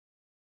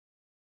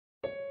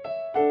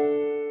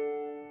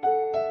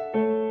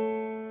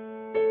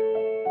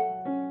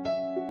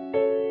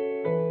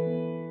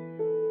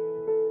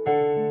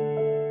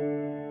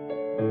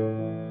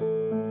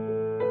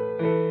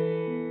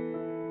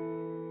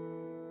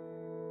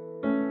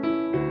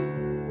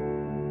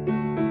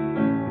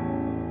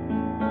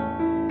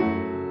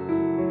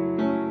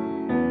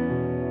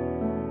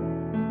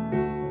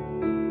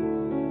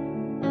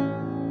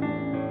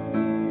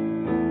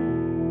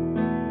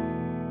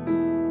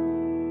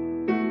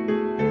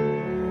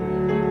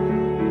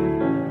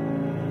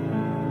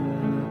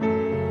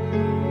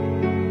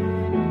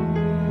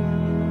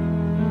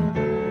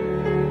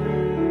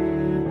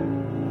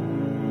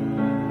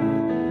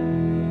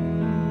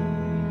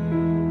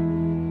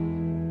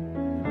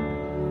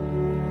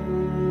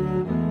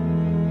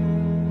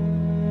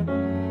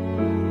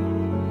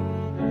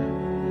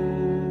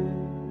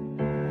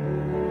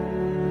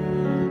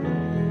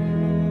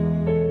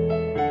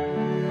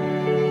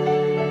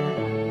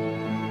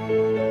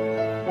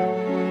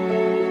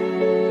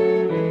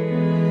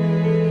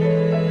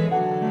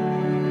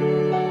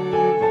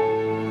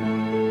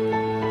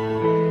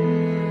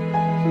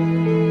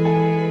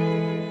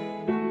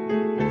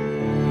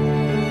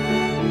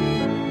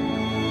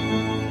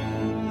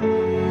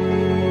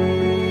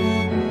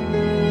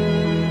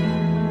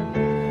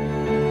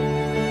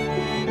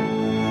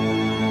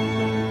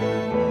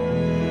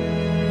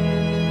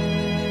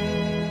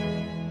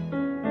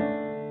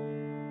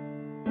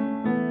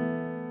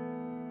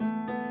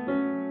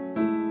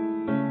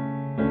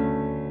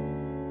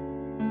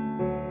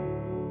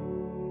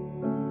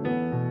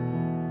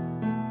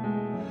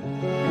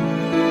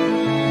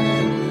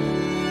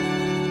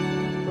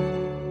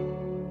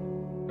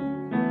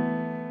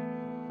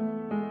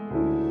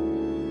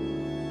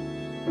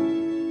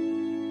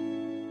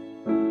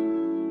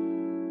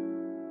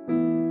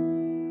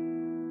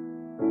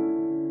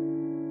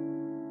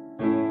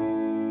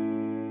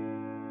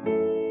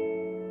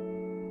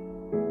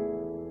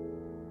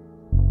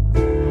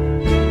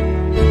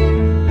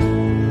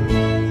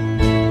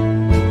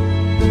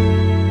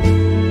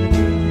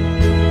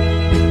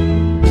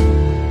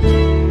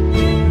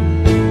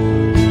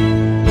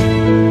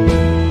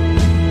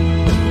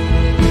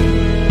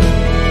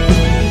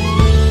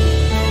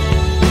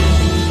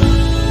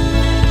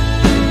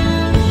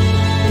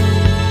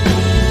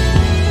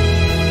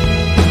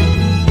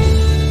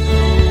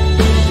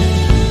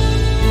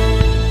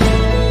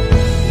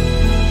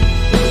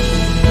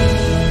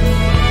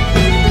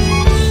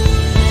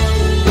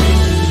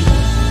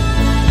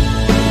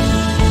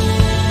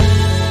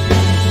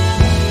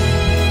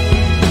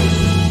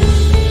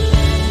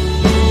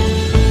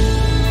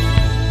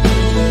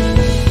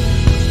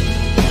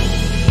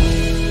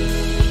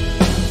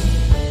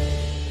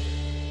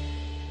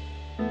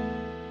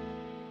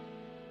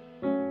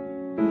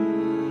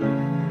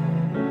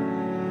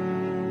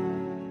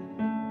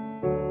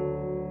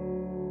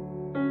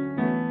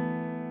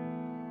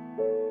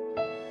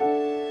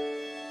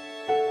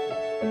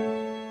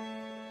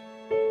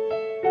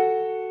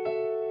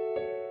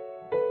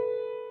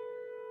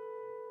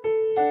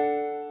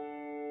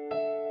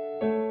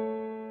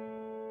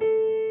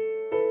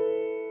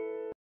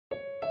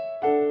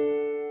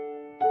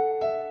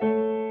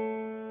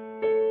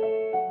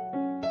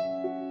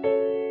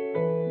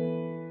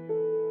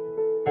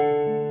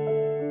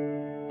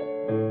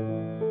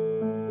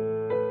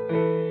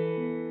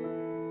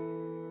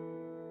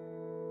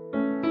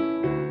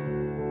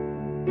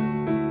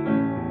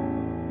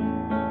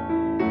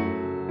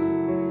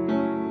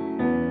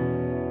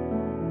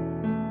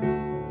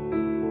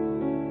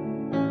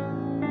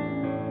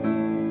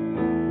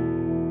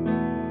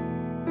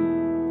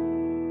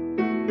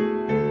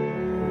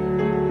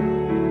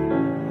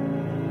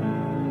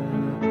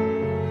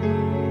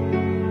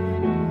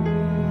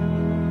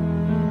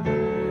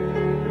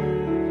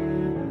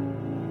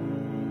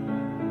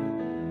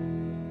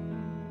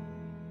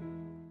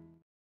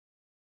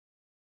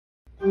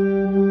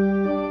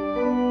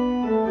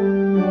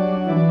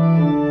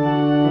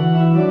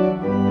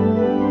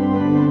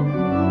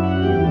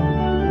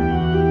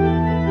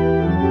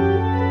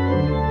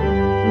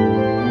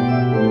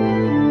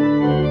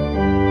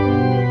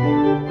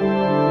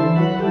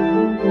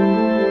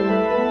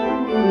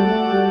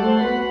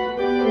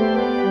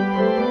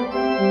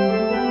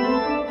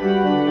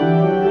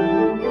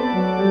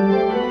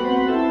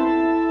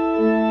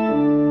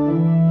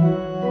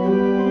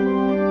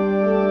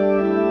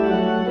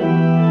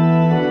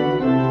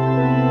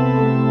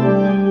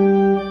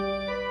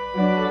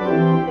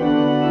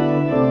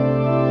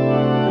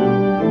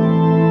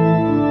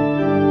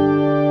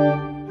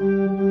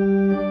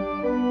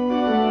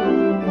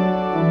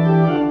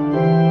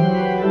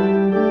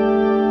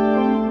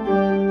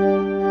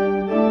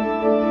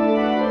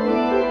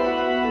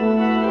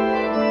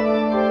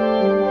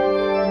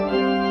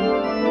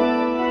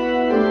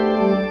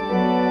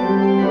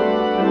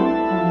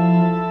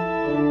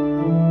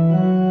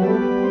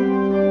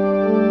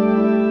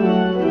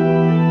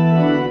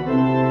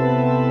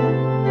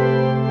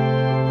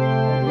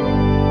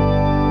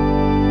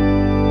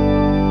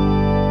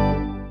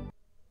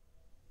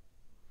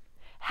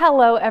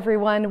Hello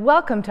everyone,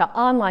 welcome to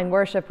Online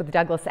Worship with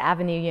Douglas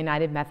Avenue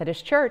United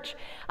Methodist Church.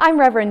 I'm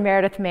Reverend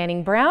Meredith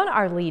Manning Brown,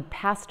 our lead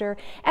pastor,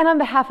 and on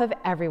behalf of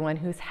everyone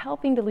who's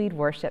helping to lead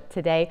worship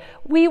today,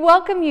 we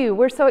welcome you.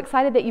 We're so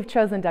excited that you've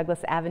chosen Douglas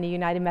Avenue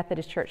United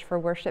Methodist Church for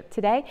worship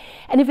today.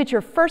 And if it's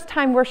your first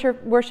time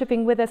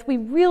worshiping with us, we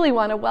really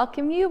want to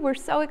welcome you. We're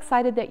so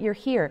excited that you're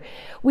here.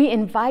 We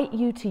invite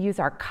you to use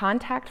our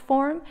contact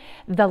form.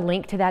 The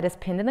link to that is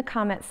pinned in the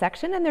comment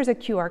section, and there's a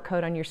QR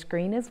code on your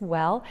screen as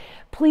well.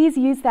 Please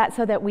use that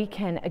so that we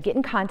can get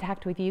in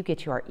contact with you,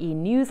 get you our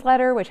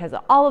e-newsletter, which has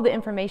all of the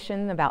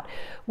information about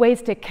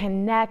ways to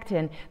connect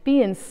and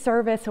be in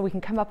service so we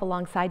can come up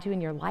alongside you in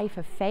your life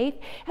of faith.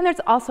 And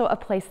there's also a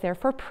place there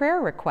for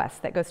prayer requests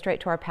that go straight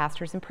to our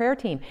pastors and prayer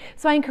team.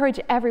 So I encourage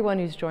everyone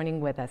who's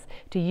joining with us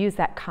to use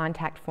that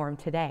contact form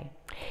today.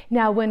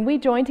 Now, when we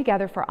join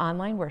together for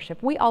online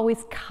worship, we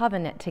always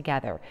covenant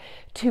together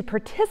to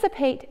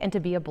participate and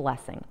to be a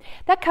blessing.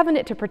 That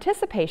covenant to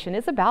participation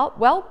is about,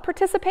 well,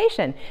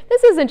 participation.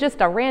 This isn't just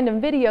a random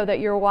video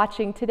that you're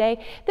watching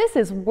today. This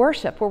is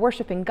worship. We're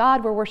worshiping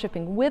God. We're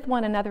worshiping with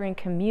one another in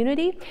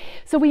community.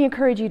 So we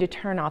encourage you to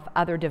turn off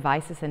other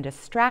devices and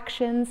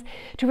distractions,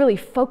 to really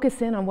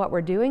focus in on what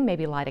we're doing,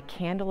 maybe light a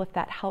candle if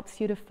that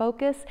helps you to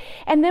focus.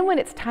 And then when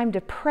it's time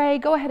to pray,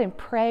 go ahead and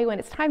pray. When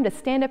it's time to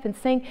stand up and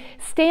sing,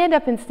 stand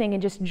up and sing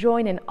and just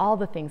join in all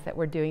the things that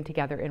we're doing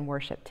together in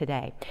worship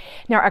today.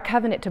 Now, our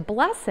covenant to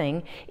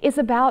blessing is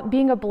about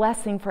being a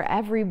blessing for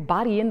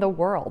everybody in the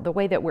world, the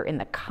way that we're in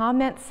the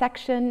comment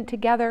section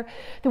together,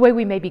 the way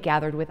we may be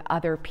gathered with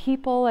other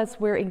people as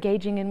we're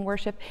engaging in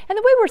worship, and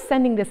the way we're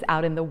sending this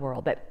out in the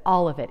world, that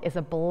all of it is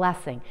a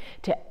blessing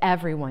to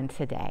everyone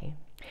today.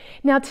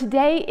 Now,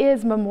 today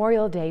is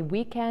Memorial Day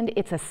weekend.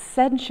 It's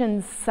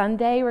Ascension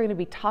Sunday. We're going to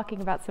be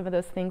talking about some of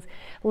those things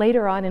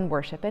later on in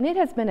worship. And it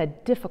has been a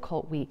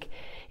difficult week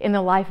in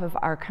the life of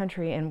our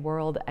country and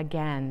world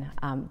again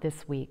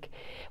this week,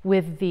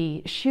 with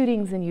the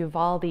shootings in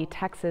Uvalde,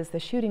 Texas, the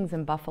shootings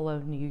in Buffalo,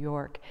 New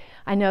York.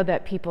 I know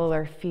that people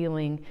are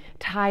feeling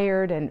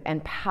tired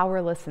and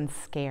powerless and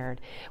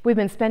scared. We've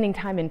been spending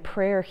time in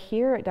prayer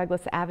here at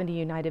Douglas Avenue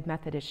United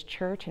Methodist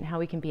Church and how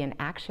we can be in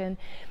action.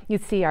 You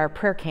see our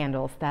prayer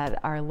candles that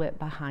are lit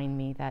behind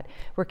me that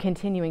we're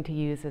continuing to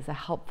use as a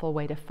helpful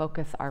way to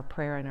focus our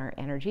prayer and our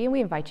energy, and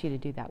we invite you to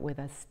do that with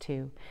us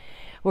too.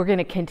 We're going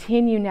to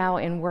continue now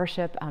in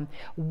worship.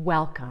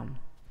 Welcome.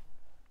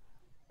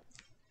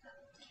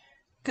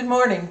 Good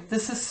morning.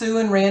 This is Sue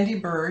and Randy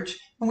Burge,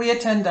 and we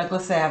attend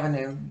Douglas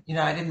Avenue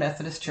United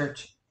Methodist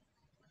Church.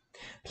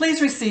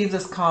 Please receive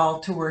this call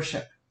to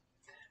worship.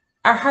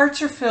 Our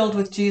hearts are filled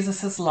with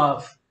Jesus'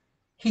 love.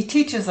 He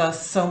teaches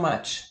us so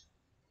much.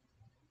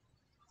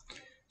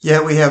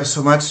 Yet we have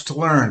so much to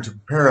learn to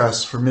prepare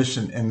us for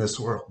mission in this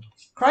world.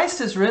 Christ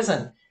is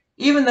risen,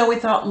 even though we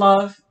thought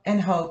love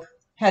and hope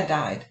had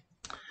died.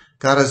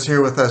 God is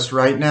here with us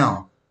right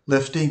now,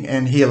 lifting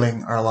and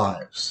healing our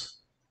lives.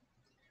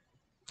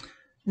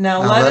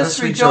 Now let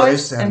us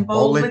rejoice and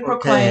boldly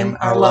proclaim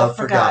our love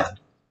for God.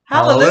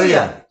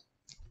 Hallelujah!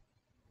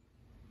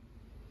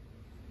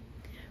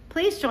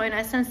 Please join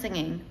us in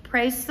singing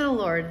Praise to the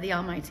Lord the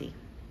Almighty.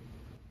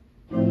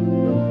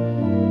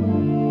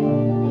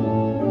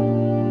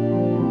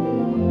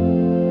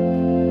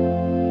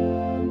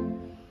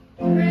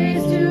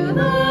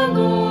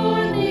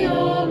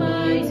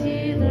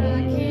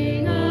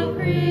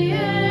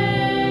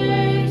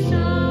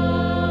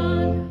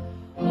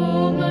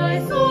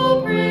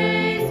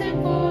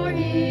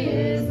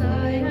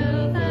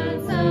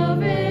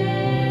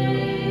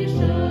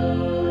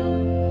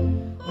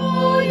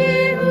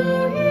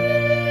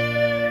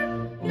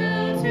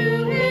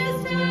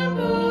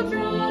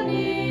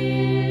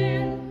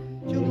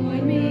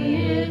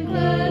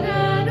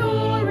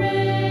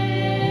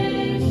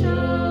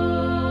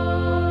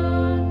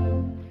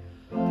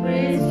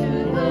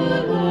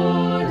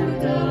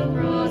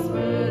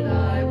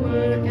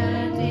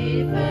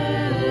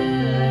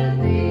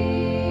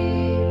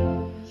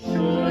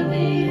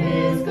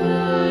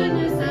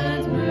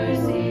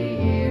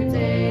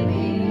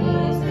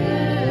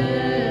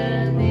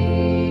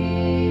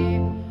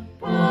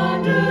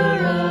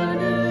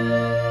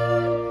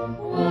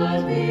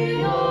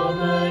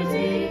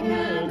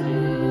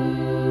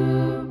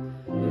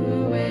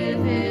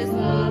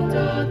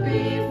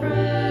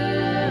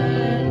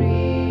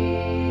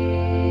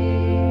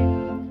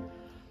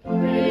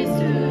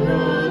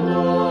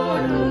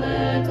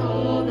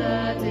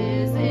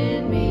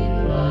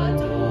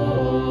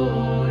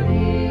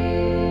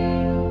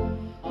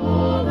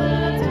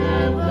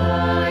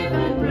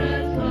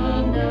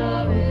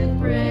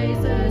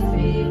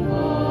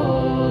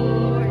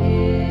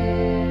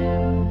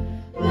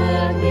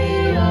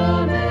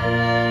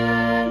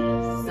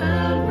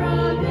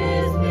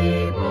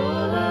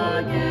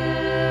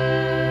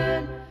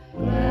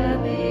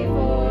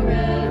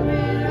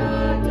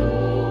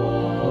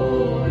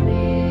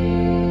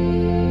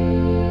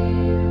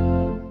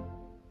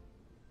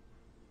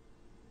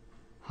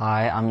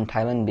 Hi, I'm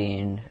Tylen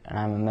Bean, and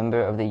I'm a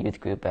member of the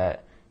youth group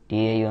at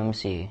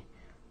DAUMC.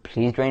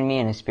 Please join me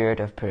in a spirit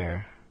of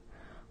prayer.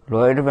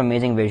 Lord of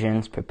amazing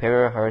visions,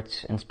 prepare our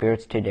hearts and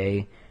spirits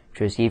today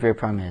to receive your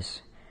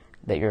promise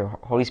that your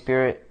Holy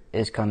Spirit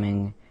is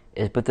coming,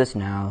 is with us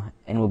now,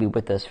 and will be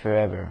with us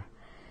forever.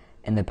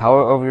 In the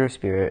power of your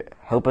Spirit,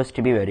 help us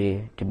to be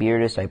ready to be your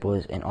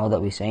disciples in all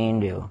that we say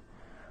and do.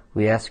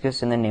 We ask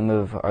this in the name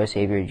of our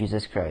Savior,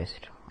 Jesus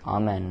Christ.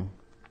 Amen.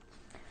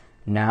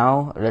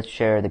 Now, let's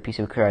share the peace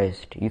of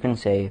Christ. You can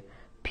say,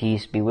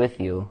 "Peace be with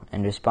you,"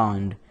 and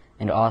respond,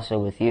 "and also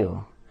with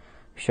you."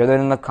 Share that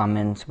in the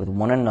comments with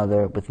one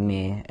another, with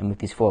me, and with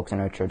these folks in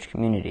our church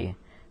community.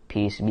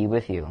 Peace be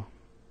with you.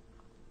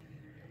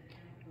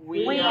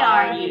 We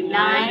are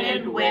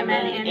United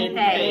Women in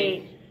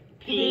Faith.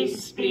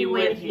 Peace be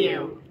with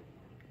you.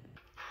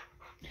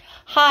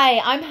 Hi,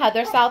 I'm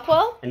Heather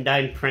Southwell. And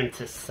I'm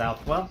Princess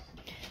Southwell.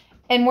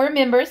 And we're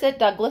members at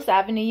Douglas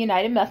Avenue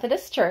United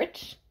Methodist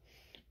Church.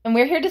 And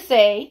we're here to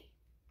say,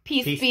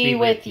 Peace be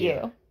with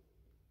you.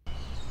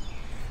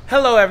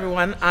 Hello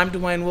everyone, I'm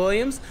Dwayne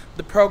Williams,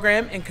 the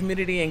Program and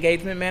Community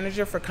Engagement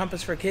Manager for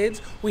Compass for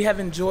Kids. We have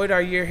enjoyed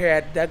our year here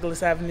at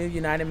Douglas Avenue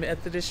United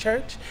Methodist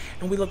Church,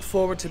 and we look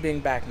forward to being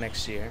back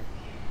next year.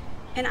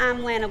 And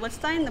I'm Lana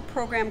Wittstein, the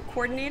Program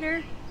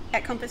Coordinator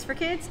at Compass for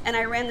Kids, and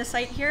I ran the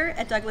site here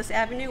at Douglas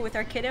Avenue with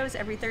our kiddos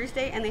every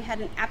Thursday, and they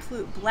had an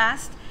absolute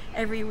blast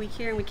every week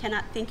here, and we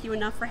cannot thank you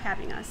enough for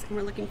having us. And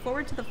we're looking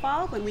forward to the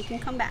fall when we can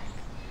come back.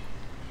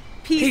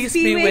 Peace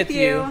be with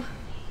you.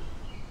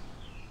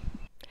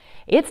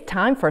 It's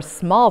time for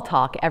small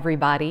talk,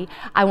 everybody.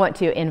 I want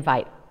to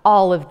invite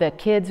all of the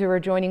kids who are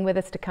joining with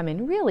us to come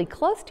in really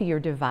close to your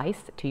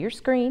device, to your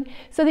screen,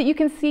 so that you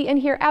can see and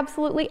hear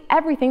absolutely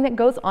everything that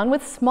goes on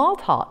with Small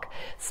Talk.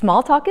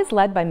 Small Talk is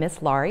led by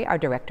Miss Laurie, our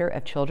Director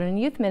of Children and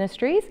Youth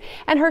Ministries,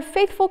 and her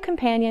faithful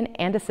companion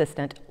and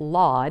assistant,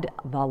 Laud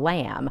the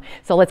Lamb.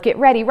 So let's get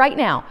ready right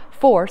now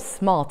for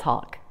Small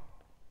Talk.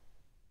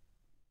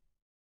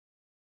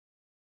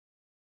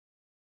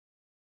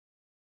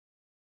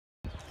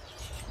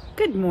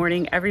 Good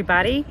morning,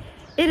 everybody.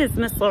 It is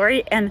Miss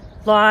Laurie and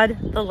Laud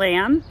the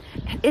Lamb,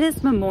 and it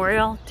is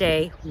Memorial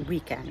Day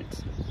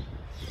weekend.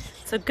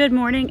 So good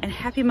morning and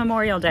happy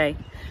Memorial Day.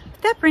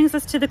 That brings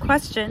us to the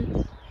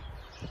question,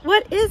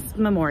 what is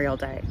Memorial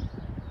Day?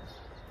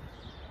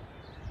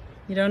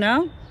 You don't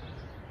know?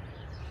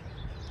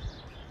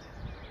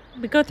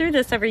 We go through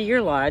this every year,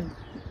 Laud.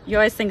 You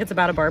always think it's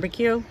about a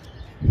barbecue.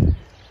 And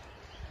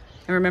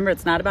remember,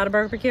 it's not about a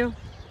barbecue.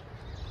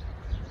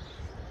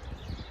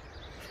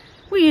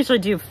 We usually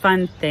do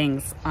fun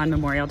things on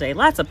Memorial Day.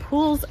 Lots of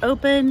pools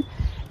open,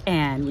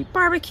 and we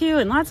barbecue,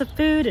 and lots of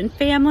food and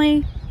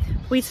family.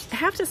 We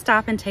have to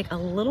stop and take a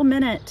little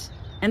minute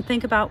and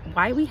think about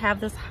why we have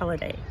this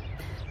holiday.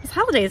 This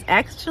holiday is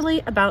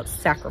actually about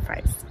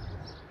sacrifice.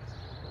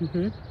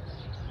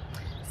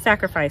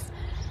 Sacrifice.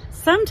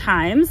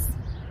 Sometimes,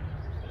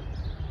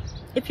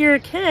 if you're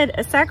a kid,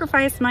 a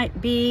sacrifice might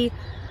be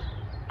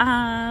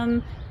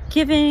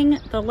giving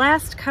the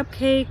last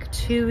cupcake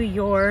to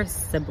your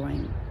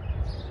sibling.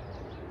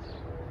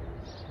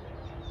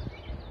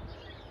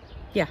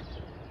 Yeah,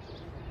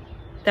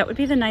 that would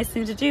be the nice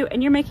thing to do,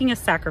 and you're making a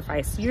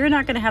sacrifice. You're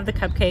not going to have the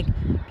cupcake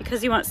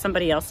because you want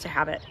somebody else to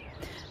have it.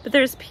 But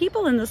there's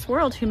people in this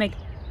world who make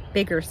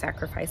bigger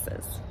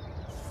sacrifices.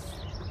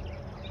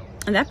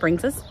 And that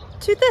brings us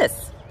to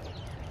this.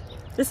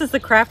 This is the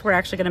craft we're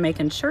actually going to make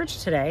in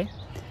church today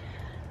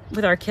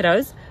with our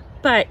kiddos,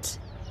 but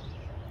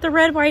the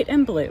red, white,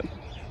 and blue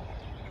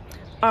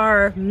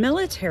are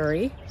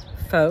military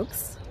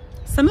folks.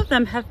 Some of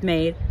them have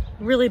made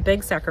really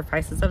big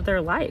sacrifices of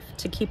their life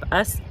to keep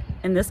us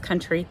in this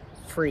country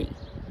free.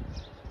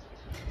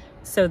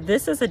 So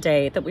this is a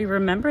day that we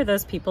remember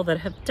those people that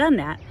have done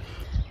that.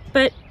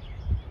 But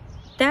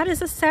that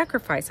is a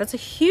sacrifice. That's a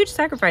huge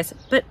sacrifice.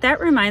 But that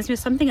reminds me of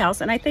something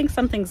else, and I think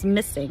something's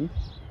missing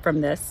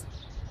from this,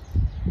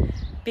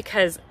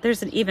 because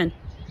there's an even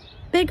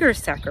bigger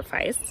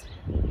sacrifice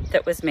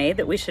that was made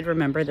that we should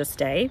remember this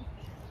day.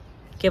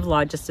 Give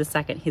Laud just a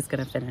second. He's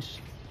going to finish.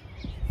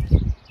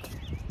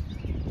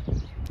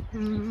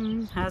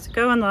 How's it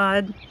going,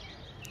 Laud?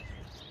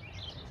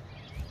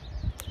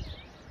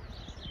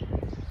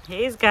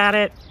 He's got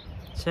it.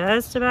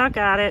 Just about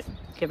got it.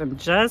 Give him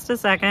just a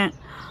second.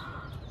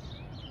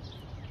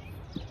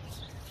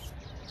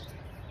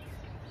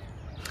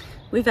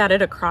 We've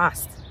added a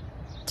cross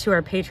to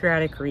our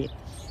patriotic wreath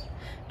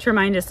to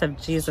remind us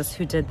of Jesus,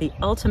 who did the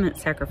ultimate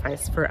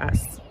sacrifice for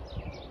us.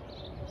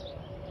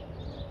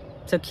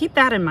 So keep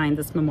that in mind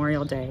this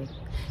Memorial Day.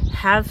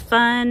 Have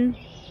fun.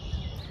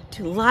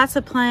 Do lots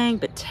of playing,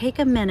 but take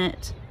a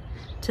minute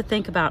to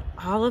think about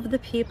all of the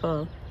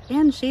people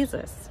and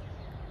Jesus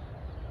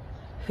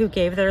who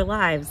gave their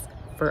lives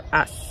for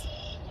us.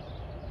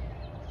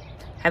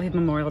 Happy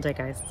Memorial Day,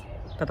 guys.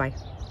 Bye-bye.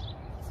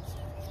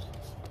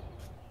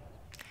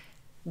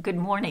 Good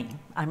morning.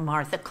 I'm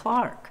Martha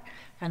Clark,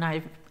 and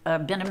I've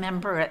been a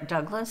member at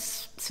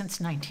Douglas since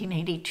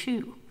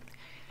 1982.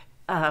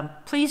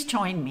 Please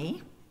join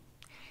me.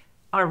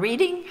 Our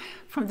reading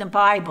from the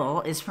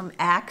Bible is from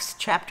Acts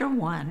chapter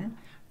 1,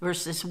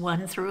 verses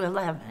 1 through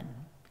 11.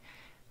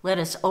 Let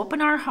us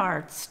open our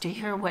hearts to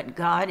hear what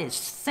God is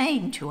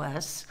saying to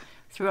us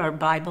through our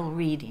Bible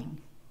reading.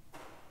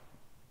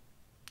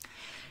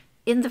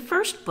 In the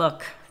first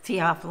book,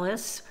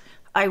 Theophilus,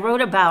 I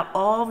wrote about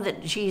all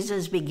that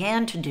Jesus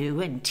began to do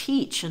and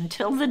teach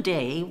until the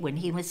day when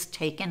he was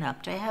taken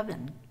up to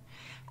heaven,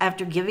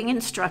 after giving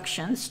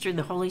instructions through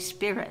the Holy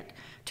Spirit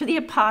to the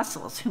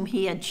apostles whom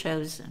he had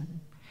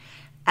chosen.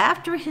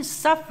 After his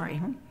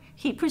suffering,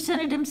 he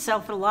presented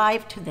himself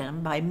alive to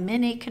them by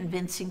many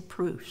convincing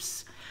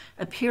proofs,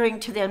 appearing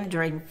to them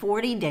during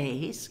 40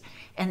 days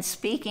and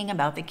speaking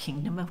about the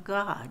kingdom of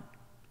God.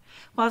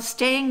 While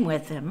staying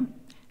with them,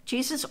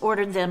 Jesus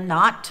ordered them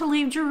not to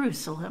leave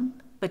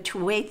Jerusalem, but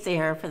to wait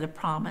there for the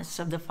promise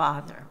of the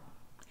Father.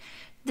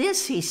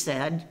 This, he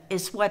said,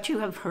 is what you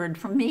have heard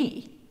from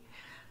me.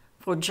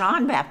 For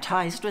John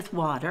baptized with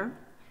water,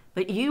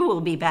 but you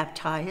will be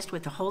baptized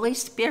with the Holy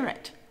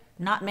Spirit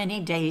not many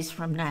days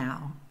from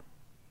now.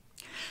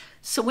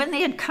 So when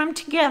they had come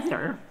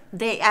together,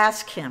 they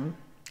asked him,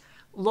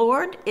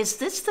 Lord, is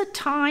this the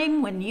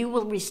time when you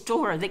will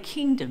restore the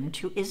kingdom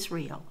to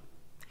Israel?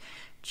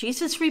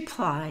 Jesus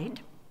replied,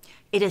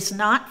 It is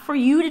not for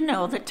you to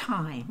know the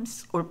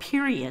times or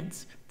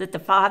periods that the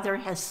Father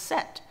has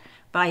set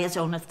by his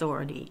own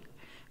authority,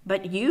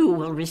 but you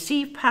will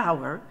receive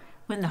power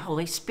when the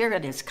Holy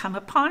Spirit has come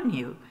upon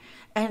you,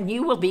 and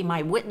you will be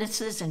my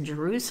witnesses in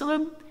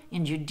Jerusalem,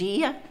 in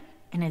Judea,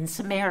 and in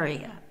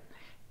Samaria,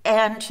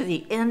 and to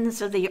the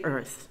ends of the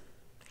earth.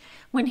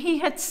 When he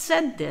had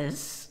said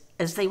this,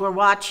 as they were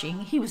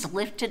watching, he was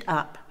lifted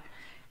up,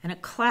 and a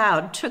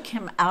cloud took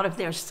him out of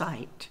their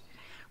sight.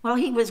 While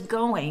he was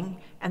going,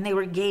 and they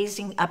were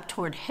gazing up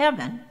toward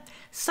heaven,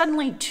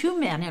 suddenly 2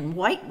 men in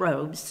white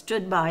robes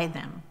stood by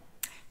them.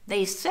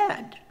 They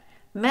said,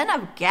 Men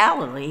of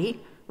Galilee,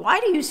 why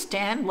do you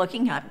stand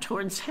looking up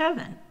towards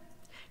heaven?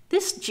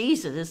 This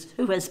Jesus,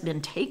 who has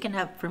been taken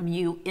up from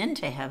you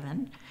into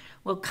heaven,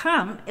 will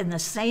come in the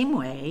same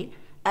way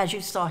as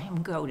you saw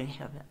him go to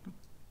heaven.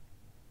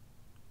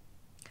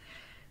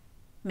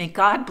 May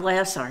God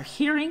bless our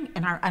hearing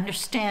and our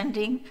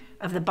understanding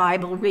of the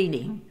Bible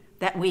reading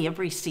that we have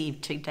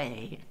received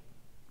today.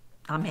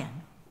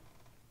 Amen.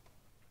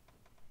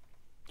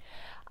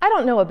 I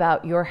don't know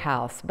about your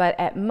house, but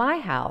at my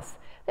house,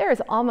 there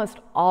is almost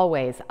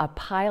always a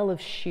pile of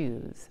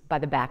shoes by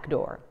the back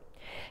door.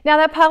 Now,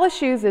 that pile of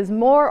shoes is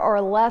more or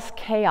less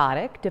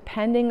chaotic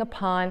depending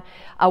upon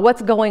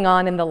what's going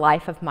on in the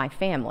life of my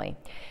family.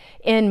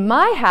 In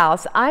my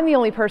house, I'm the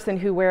only person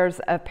who wears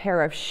a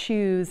pair of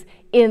shoes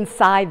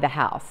inside the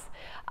house.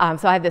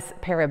 So I have this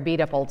pair of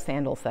beat-up old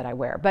sandals that I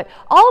wear. But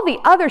all the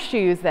other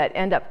shoes that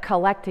end up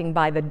collecting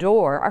by the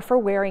door are for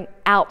wearing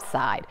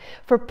outside,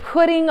 for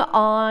putting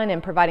on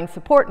and providing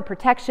support and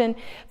protection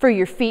for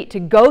your feet to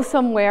go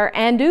somewhere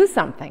and do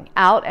something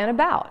out and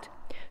about.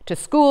 To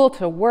school,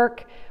 to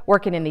work,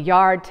 working in the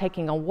yard,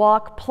 taking a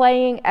walk,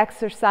 playing,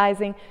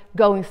 exercising,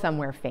 going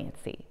somewhere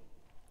fancy.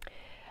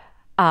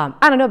 I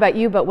don't know about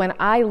you, but when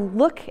I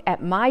look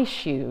at my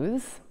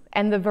shoes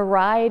and the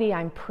variety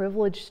I'm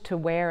privileged to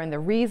wear and the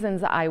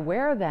reasons I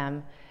wear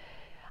them,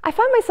 I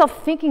find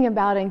myself thinking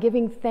about and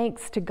giving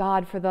thanks to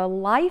God for the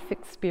life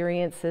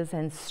experiences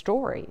and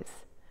stories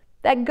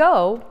that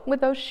go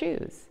with those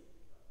shoes.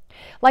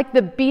 Like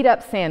the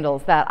beat-up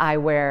sandals that I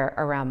wear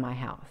around my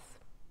house.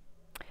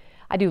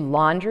 I do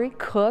laundry,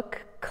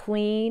 cook,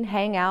 clean,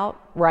 hang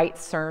out, write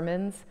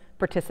sermons,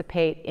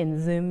 participate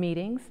in Zoom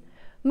meetings,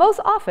 most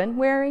often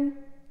wearing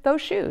those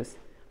shoes.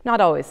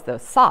 Not always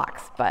those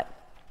socks, but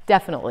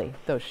definitely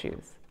those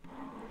shoes.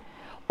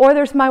 Or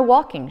there's my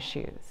walking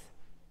shoes.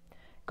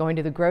 Going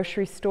to the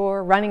grocery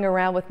store, running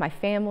around with my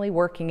family,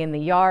 working in the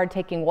yard,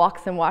 taking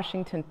walks in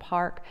Washington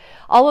Park,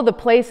 all of the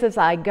places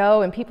I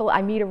go and people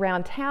I meet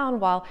around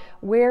town while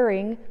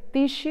wearing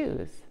these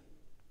shoes.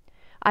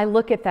 I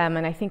look at them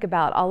and I think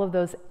about all of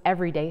those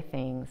everyday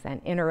things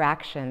and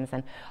interactions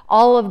and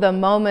all of the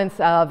moments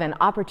of and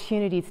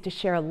opportunities to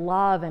share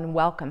love and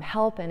welcome,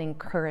 help and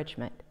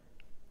encouragement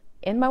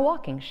in my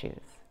walking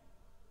shoes.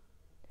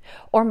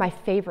 Or my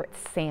favorite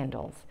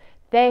sandals.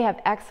 They have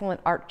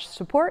excellent arch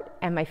support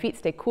and my feet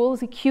stay cool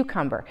as a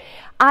cucumber.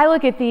 I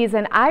look at these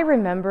and I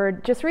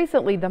remembered just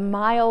recently the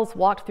miles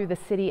walked through the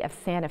city of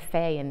Santa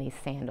Fe in these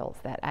sandals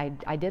that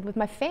I did with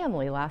my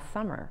family last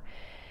summer.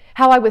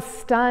 How I was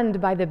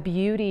stunned by the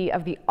beauty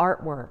of the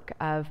artwork,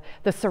 of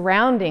the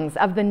surroundings,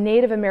 of the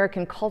Native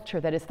American culture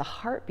that is the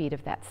heartbeat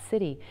of that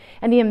city,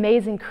 and the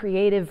amazing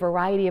creative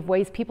variety of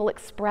ways people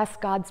express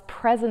God's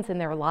presence in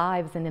their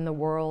lives and in the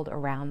world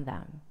around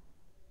them.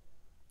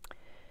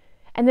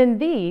 And then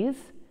these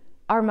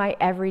are my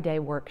everyday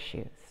work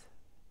shoes.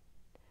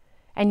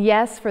 And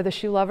yes, for the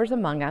shoe lovers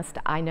among us,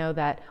 I know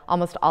that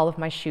almost all of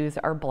my shoes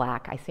are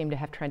black. I seem to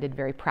have trended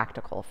very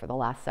practical for the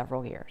last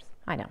several years.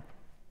 I know.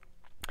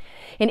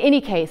 In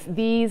any case,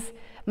 these,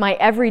 my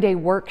everyday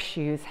work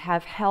shoes,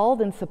 have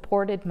held and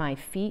supported my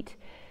feet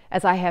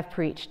as I have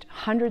preached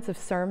hundreds of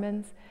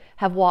sermons,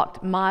 have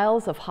walked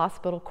miles of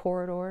hospital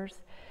corridors,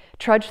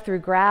 trudged through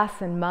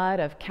grass and mud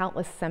of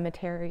countless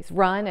cemeteries,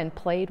 run and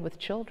played with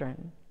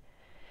children.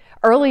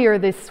 Earlier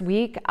this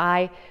week,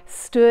 I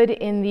stood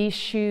in these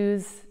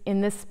shoes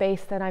in this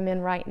space that I'm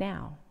in right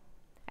now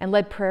and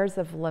led prayers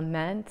of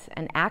lament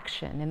and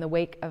action in the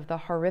wake of the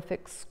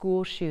horrific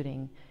school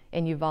shooting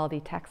in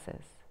Uvalde,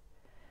 Texas.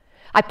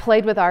 I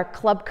played with our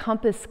Club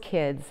Compass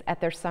kids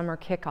at their summer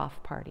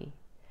kickoff party.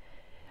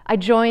 I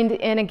joined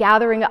in a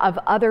gathering of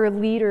other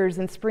leaders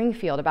in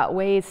Springfield about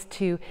ways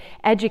to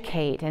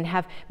educate and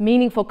have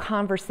meaningful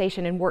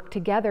conversation and work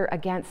together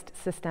against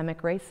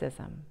systemic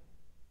racism.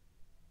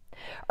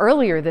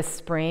 Earlier this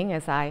spring,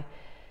 as I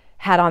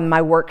had on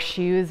my work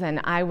shoes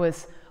and I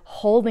was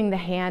holding the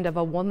hand of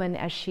a woman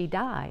as she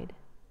died,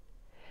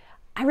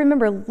 I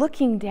remember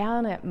looking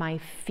down at my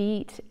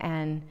feet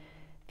and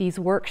these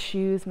work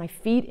shoes, my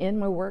feet in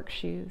my work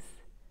shoes.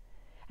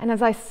 And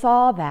as I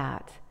saw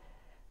that,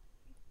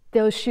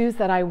 those shoes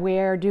that I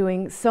wear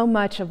doing so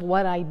much of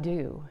what I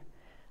do,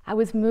 I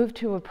was moved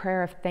to a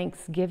prayer of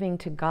thanksgiving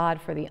to God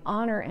for the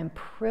honor and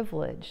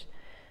privilege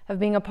of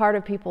being a part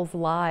of people's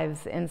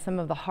lives in some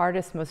of the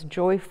hardest, most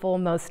joyful,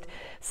 most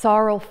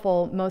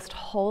sorrowful, most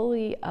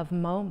holy of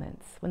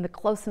moments, when the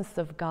closeness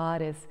of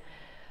God is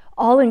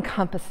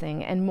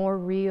all-encompassing and more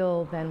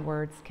real than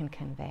words can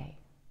convey.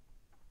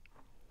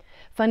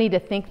 Funny to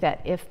think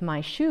that if my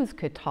shoes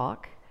could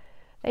talk,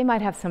 they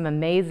might have some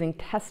amazing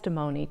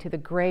testimony to the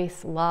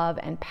grace, love,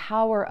 and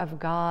power of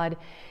God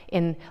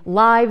in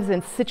lives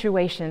and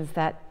situations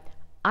that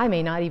I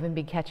may not even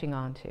be catching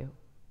on to.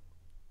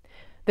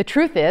 The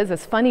truth is,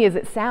 as funny as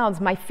it sounds,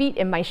 my feet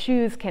in my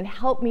shoes can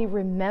help me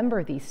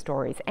remember these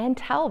stories and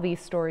tell these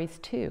stories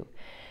too.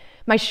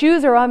 My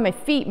shoes are on my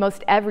feet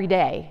most every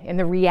day in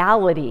the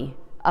reality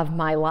of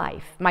my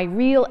life, my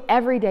real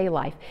everyday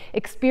life,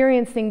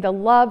 experiencing the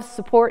love,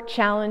 support,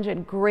 challenge,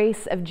 and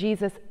grace of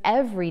Jesus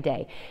every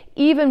day,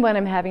 even when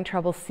I'm having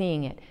trouble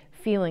seeing it,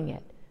 feeling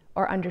it,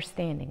 or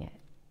understanding it.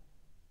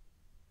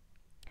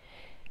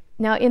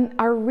 Now, in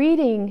our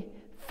reading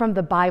from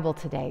the Bible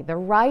today, the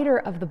writer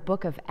of the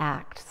book of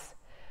Acts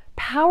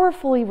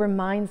powerfully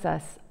reminds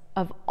us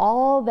of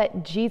all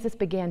that Jesus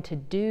began to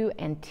do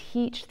and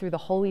teach through the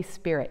Holy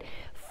Spirit,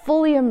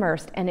 fully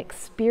immersed and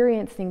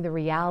experiencing the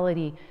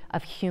reality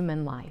of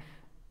human life.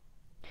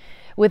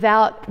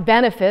 Without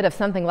benefit of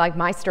something like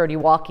my sturdy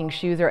walking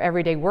shoes or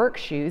everyday work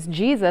shoes,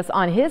 Jesus,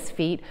 on his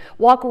feet,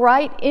 walked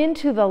right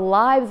into the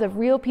lives of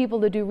real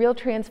people to do real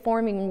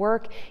transforming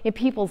work in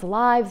people's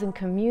lives and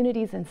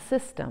communities and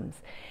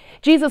systems.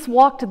 Jesus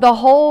walked the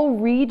whole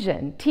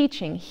region,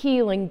 teaching,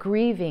 healing,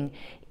 grieving,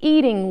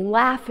 eating,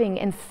 laughing,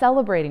 and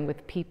celebrating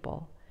with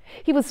people.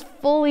 He was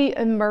fully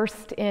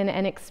immersed in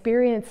and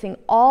experiencing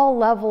all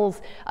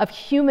levels of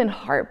human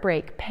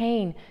heartbreak,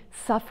 pain,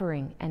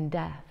 suffering, and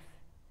death.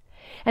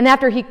 And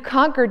after he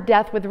conquered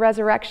death with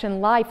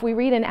resurrection life, we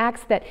read in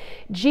Acts that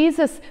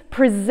Jesus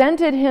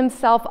presented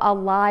himself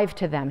alive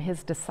to them,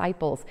 his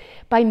disciples,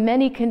 by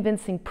many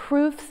convincing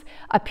proofs,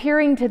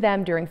 appearing to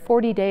them during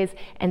 40 days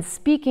and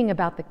speaking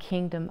about the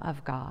kingdom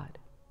of God.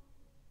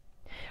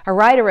 A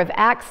writer of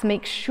Acts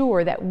makes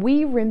sure that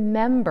we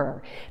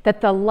remember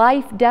that the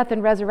life, death,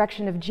 and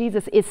resurrection of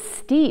Jesus is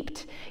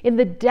steeped in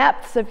the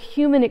depths of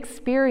human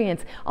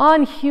experience,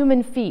 on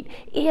human feet,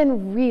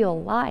 in real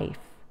life.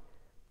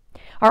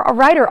 Our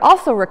writer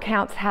also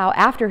recounts how,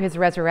 after his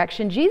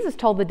resurrection, Jesus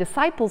told the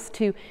disciples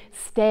to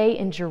stay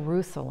in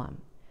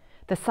Jerusalem,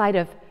 the site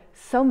of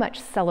so much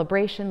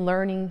celebration,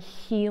 learning,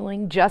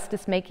 healing,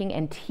 justice-making,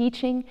 and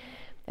teaching,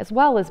 as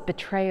well as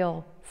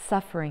betrayal,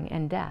 suffering,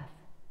 and death.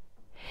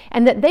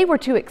 And that they were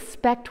to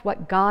expect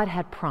what God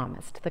had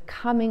promised, the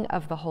coming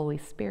of the Holy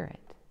Spirit.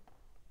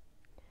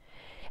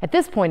 At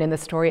this point in the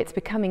story, it's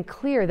becoming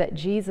clear that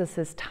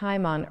Jesus'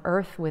 time on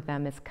earth with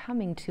them is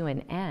coming to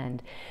an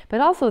end, but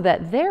also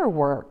that their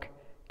work,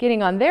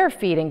 getting on their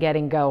feet and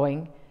getting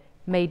going,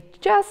 may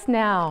just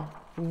now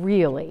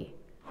really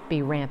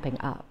be ramping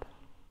up.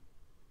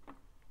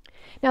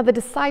 Now, the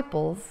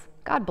disciples,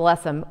 God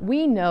bless them,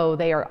 we know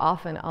they are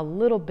often a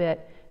little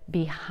bit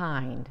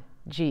behind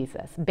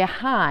Jesus.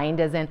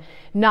 Behind as in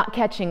not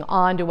catching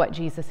on to what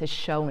Jesus is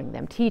showing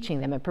them,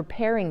 teaching them, and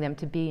preparing them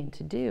to be and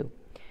to do.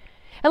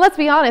 And let's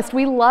be honest,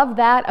 we love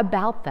that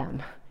about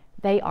them.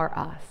 They are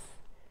us.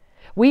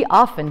 We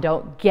often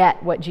don't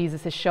get what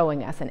Jesus is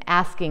showing us and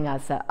asking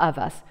us of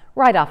us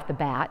right off the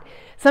bat.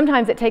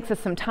 Sometimes it takes us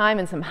some time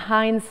and some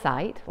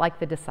hindsight, like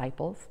the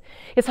disciples.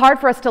 It's hard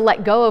for us to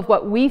let go of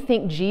what we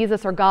think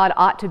Jesus or God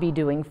ought to be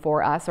doing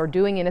for us or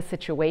doing in a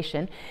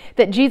situation,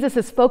 that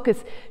Jesus'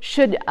 focus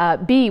should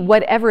be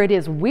whatever it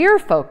is we're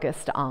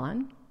focused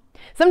on.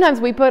 Sometimes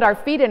we put our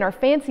feet in our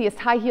fanciest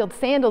high-heeled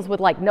sandals with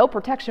no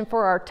protection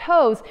for our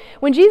toes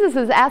when Jesus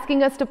is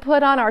asking us to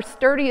put on our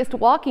sturdiest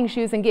walking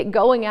shoes and get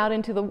going out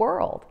into the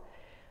world.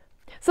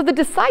 So the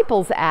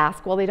disciples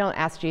ask, well, they don't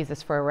ask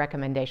Jesus for a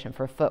recommendation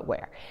for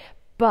footwear,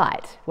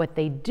 but what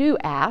they do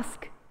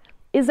ask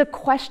is a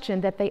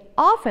question that they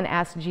often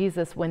ask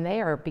Jesus when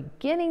they are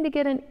beginning to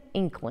get an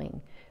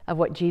inkling of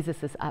what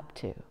Jesus is up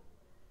to.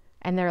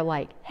 And they're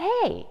like,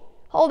 hey,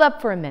 hold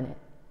up for a minute.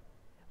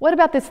 What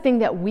about this thing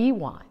that we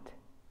want?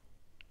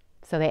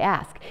 So they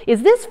ask,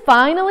 is this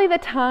finally the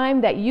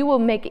time that you will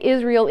make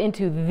Israel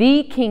into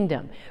the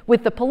kingdom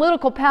with the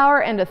political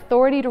power and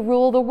authority to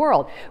rule the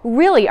world?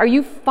 Really, are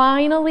you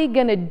finally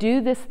going to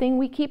do this thing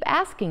we keep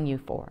asking you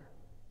for?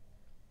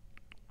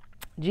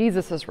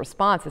 Jesus'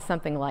 response is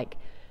something like,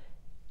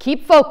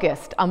 keep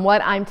focused on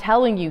what I'm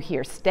telling you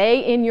here.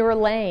 Stay in your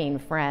lane,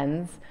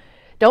 friends.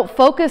 Don't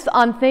focus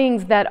on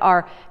things that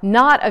are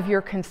not of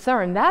your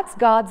concern. That's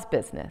God's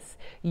business.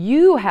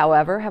 You,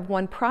 however, have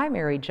one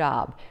primary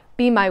job.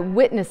 Be my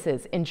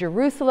witnesses in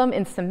Jerusalem,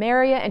 in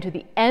Samaria, and to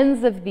the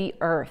ends of the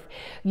earth.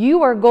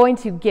 You are going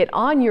to get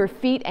on your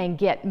feet and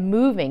get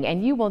moving,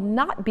 and you will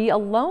not be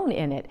alone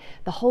in it.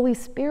 The Holy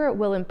Spirit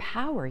will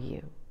empower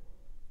you.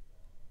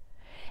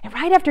 And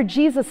right after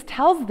Jesus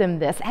tells them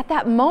this, at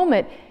that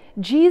moment,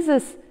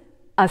 Jesus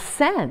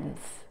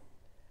ascends.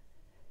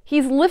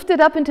 He's lifted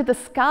up into the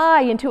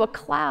sky, into a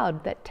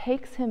cloud that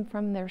takes him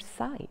from their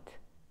sight.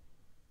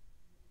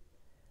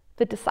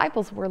 The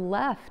disciples were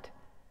left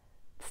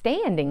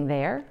standing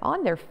there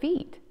on their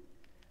feet,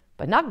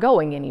 but not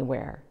going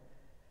anywhere.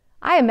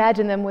 I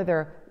imagine them with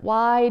their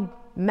wide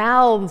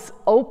mouths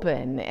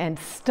open and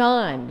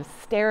stunned,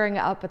 staring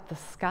up at the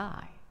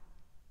sky.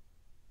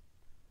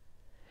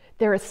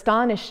 Their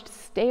astonished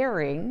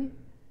staring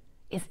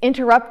is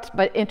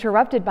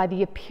interrupted by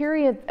the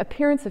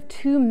appearance of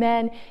two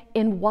men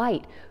in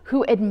white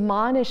who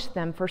admonish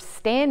them for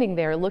standing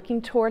there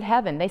looking toward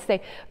heaven. They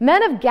say,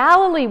 "Men of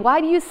Galilee,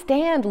 why do you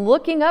stand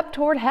looking up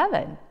toward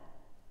heaven?"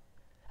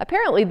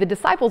 Apparently, the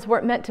disciples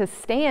weren't meant to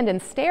stand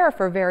and stare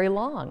for very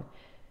long.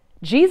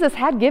 Jesus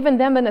had given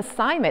them an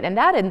assignment, and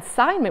that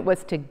assignment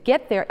was to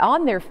get there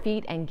on their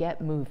feet and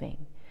get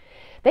moving.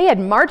 They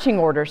had marching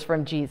orders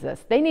from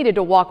Jesus. They needed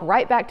to walk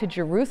right back to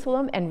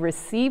Jerusalem and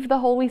receive the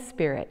Holy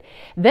Spirit.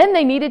 Then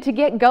they needed to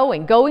get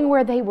going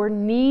where they were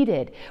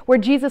needed, where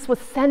Jesus was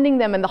sending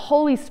them and the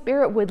Holy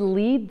Spirit would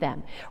lead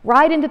them,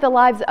 right into the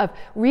lives of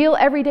real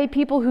everyday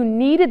people who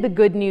needed the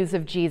good news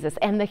of Jesus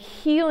and the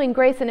healing,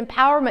 grace, and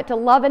empowerment to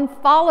love and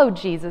follow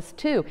Jesus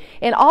too,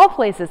 in all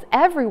places,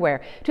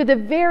 everywhere, to the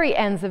very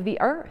ends of the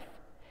earth.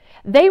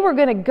 They were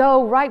going to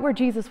go right where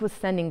Jesus was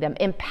sending them,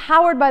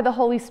 empowered by the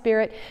Holy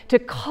Spirit to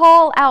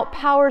call out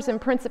powers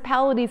and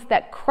principalities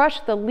that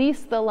crush the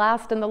least, the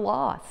last, and the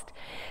lost.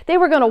 They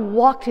were going to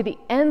walk to the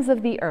ends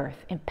of the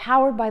earth,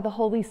 empowered by the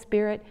Holy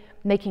Spirit,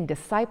 making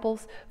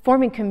disciples,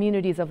 forming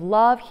communities of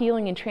love,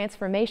 healing, and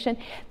transformation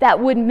that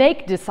would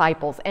make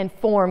disciples and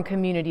form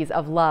communities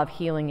of love,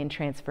 healing, and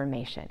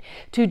transformation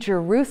to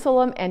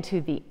Jerusalem and to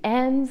the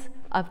ends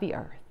of the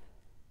earth.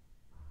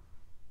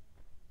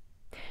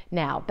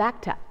 Now,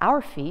 back to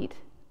our feet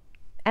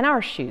and our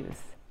shoes.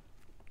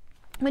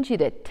 I want you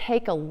to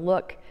take a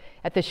look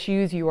at the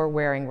shoes you are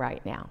wearing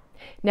right now.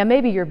 Now,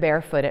 maybe you're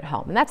barefoot at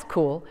home, and that's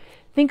cool.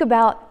 Think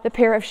about the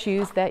pair of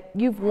shoes that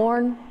you've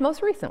worn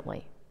most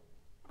recently.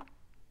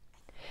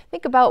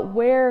 Think about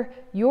where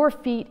your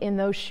feet in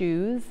those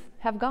shoes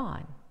have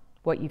gone,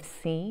 what you've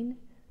seen,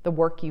 the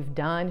work you've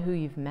done, who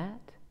you've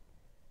met.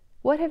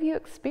 What have you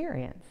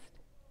experienced?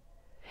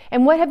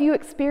 And what have you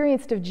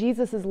experienced of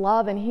Jesus'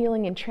 love and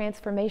healing and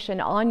transformation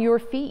on your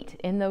feet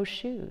in those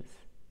shoes?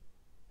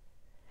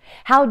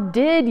 How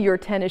did your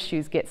tennis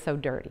shoes get so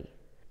dirty?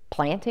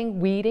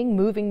 Planting, weeding,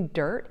 moving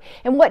dirt?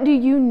 And what do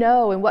you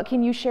know and what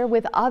can you share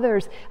with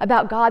others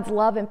about God's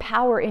love and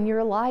power in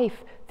your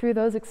life through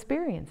those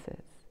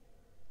experiences?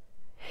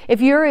 If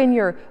you're in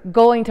your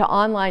going to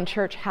online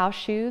church house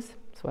shoes,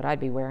 that's what I'd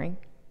be wearing,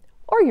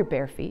 or your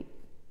bare feet,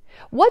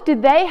 what do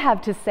they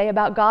have to say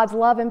about God's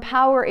love and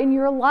power in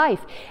your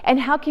life? And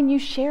how can you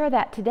share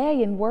that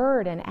today in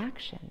word and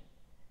action?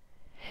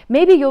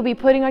 Maybe you'll be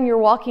putting on your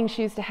walking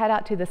shoes to head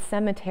out to the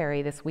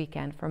cemetery this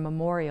weekend for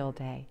Memorial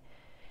Day.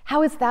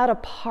 How is that a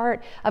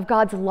part of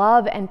God's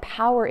love and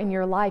power in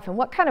your life? And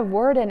what kind of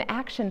word and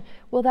action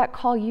will that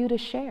call you to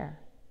share?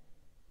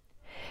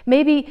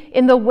 Maybe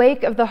in the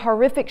wake of the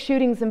horrific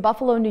shootings in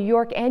Buffalo, New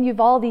York, and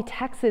Uvalde,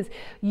 Texas,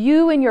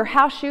 you in your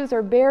house shoes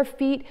or bare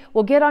feet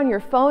will get on your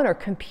phone or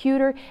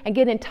computer and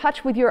get in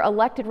touch with your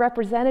elected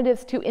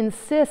representatives to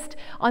insist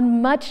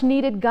on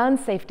much-needed gun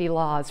safety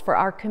laws for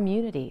our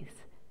communities.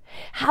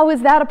 How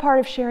is that a part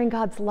of sharing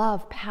God's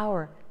love,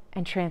 power,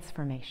 and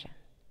transformation?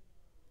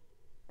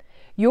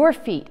 Your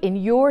feet in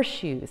your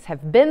shoes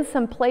have been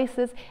some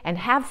places and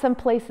have some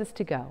places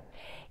to go,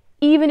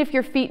 even if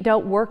your feet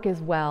don't work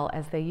as well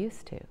as they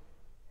used to.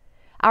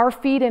 Our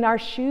feet and our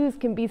shoes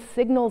can be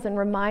signals and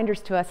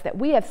reminders to us that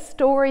we have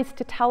stories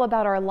to tell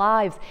about our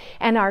lives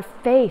and our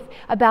faith,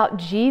 about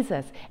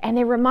Jesus, and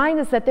they remind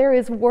us that there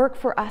is work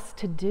for us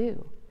to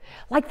do.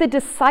 Like the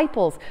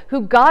disciples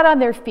who got on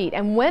their feet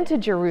and went to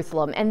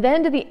Jerusalem and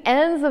then to the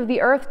ends of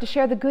the earth to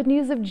share the good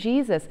news of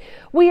Jesus,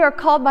 we are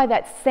called by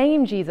that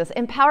same Jesus,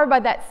 empowered by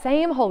that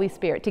same Holy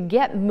Spirit to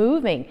get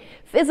moving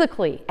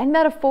physically and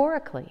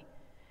metaphorically.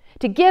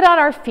 To get on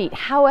our feet,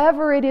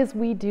 however it is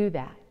we do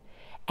that.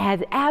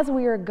 And as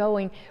we are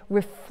going,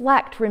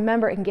 reflect,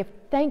 remember, and give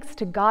thanks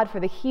to God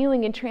for the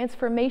healing and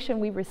transformation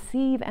we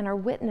receive and are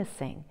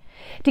witnessing.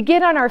 To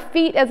get on our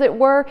feet, as it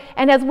were,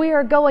 and as we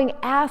are going,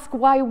 ask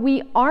why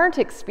we aren't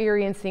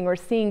experiencing or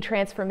seeing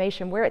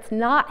transformation, where it's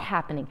not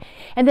happening.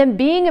 And then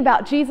being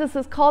about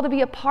Jesus' call to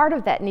be a part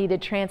of that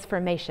needed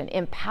transformation,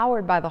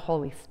 empowered by the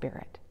Holy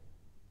Spirit.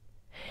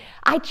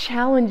 I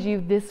challenge you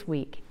this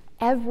week,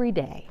 every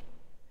day,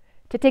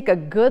 to take a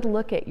good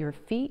look at your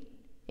feet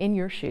in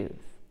your shoes.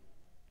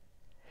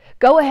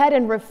 Go ahead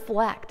and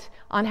reflect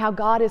on how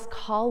God is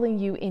calling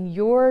you in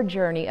your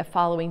journey of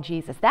following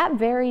Jesus that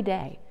very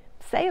day.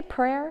 Say a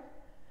prayer,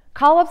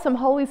 call up some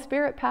Holy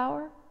Spirit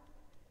power,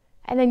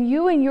 and then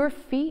you and your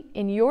feet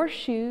in your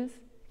shoes,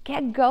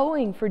 get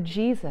going for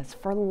Jesus,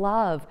 for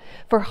love,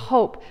 for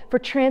hope, for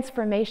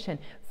transformation,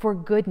 for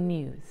good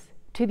news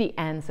to the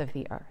ends of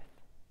the earth.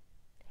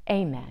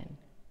 Amen.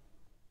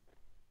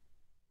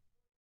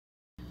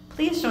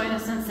 Please join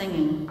us in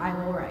singing I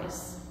Will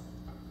Rise.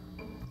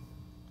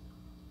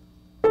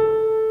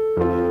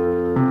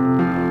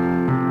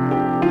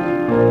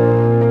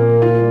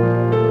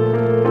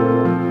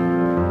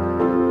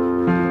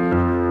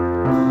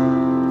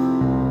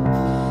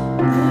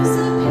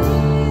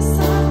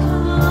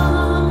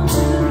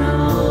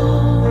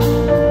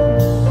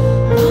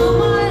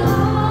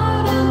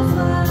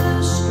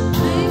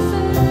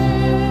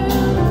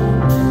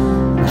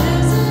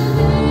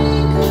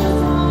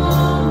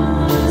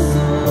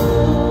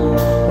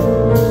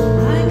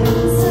 I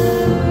can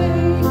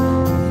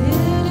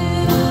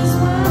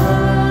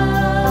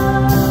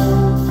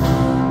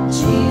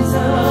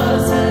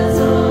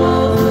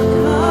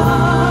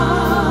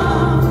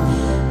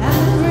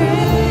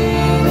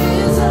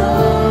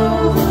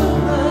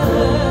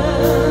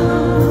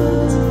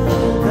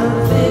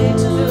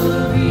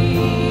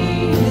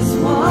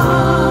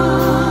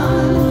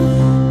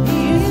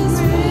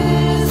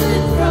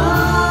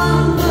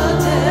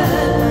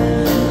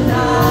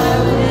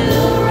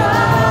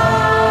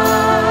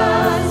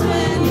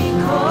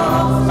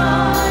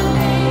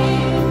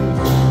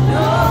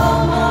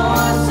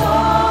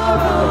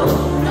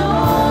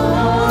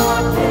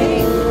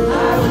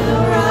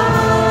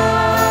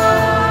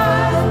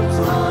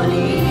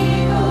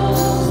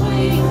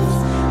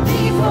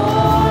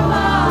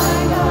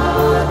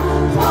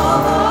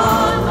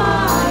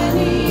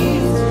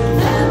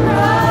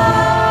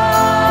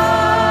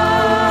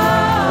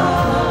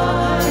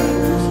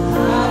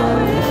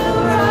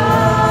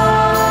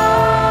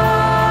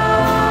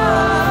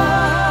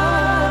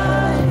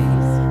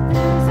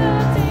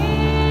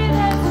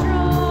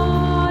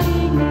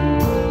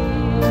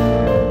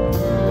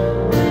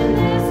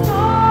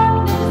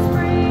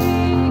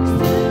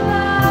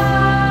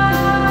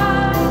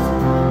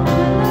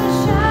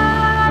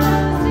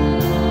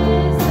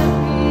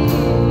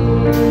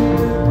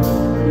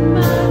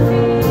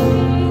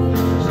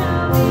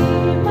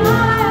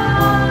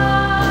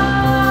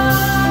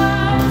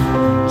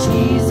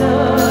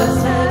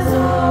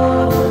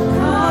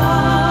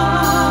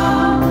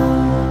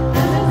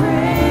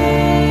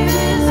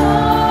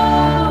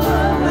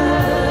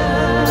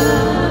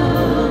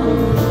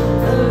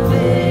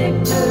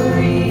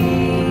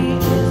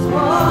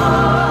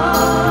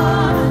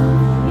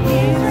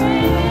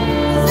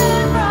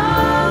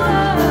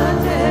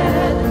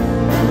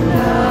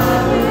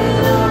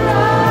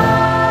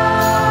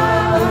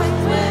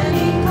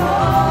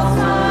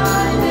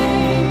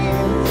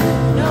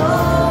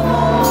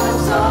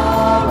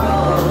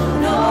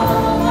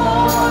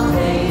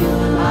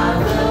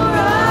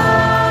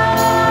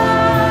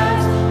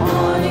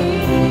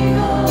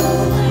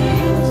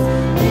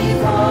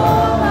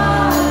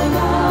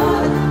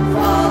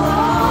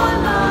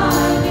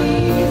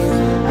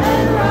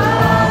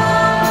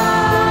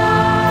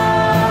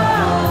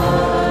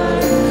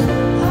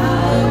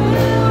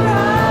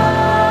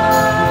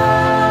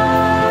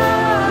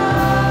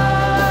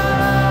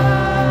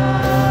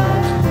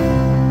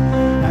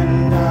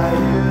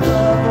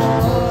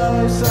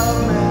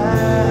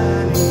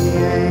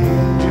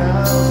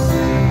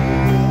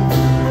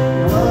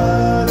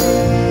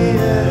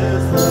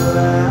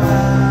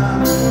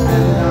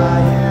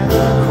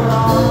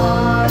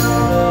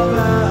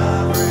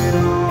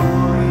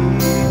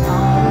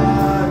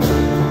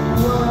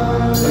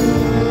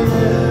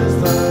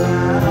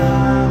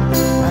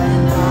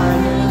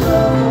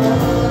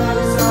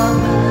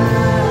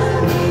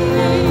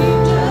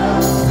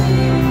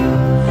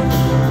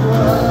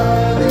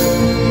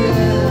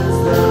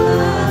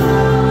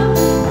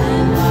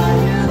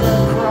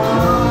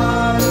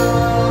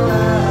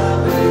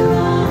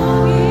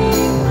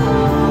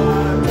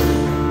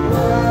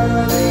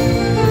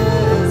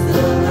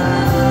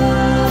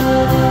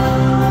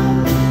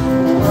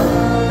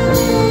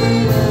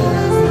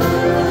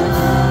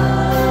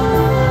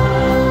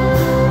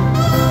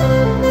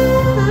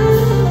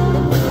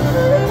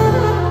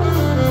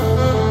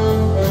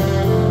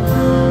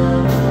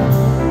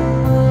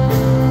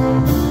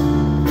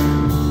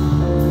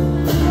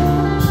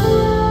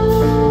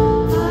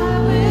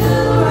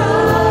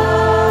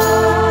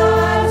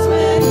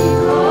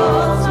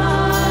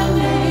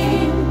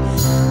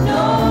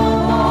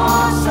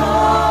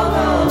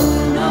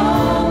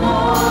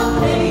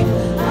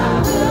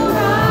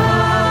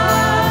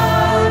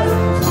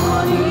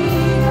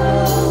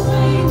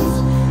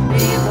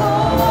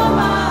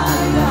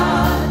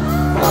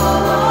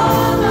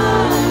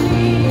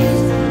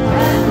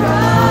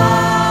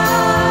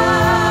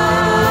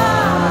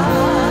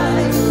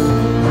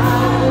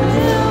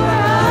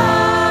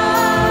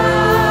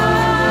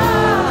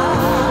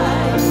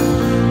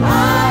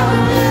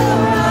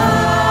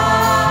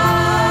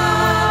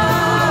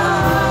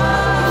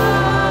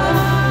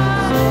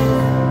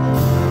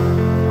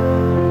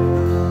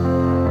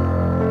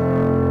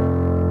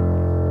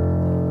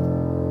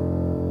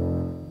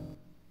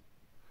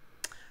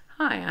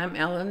I'm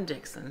Ellen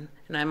Dixon,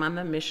 and I'm on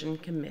the Mission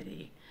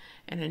Committee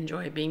and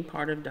enjoy being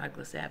part of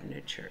Douglas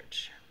Avenue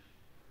Church.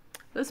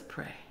 Let's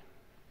pray.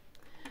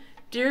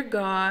 Dear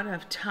God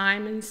of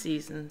time and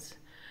seasons,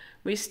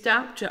 we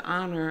stop to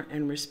honor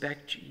and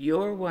respect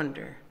your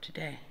wonder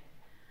today.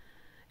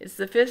 It's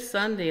the 5th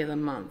Sunday of the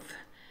month,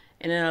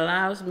 and it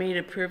allows me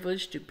the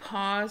privilege to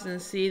pause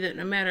and see that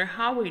no matter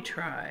how we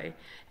try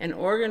and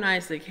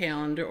organize the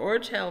calendar or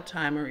tell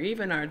time or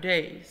even our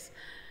days,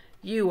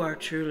 you are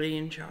truly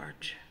in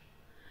charge.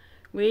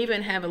 We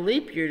even have a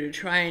leap year to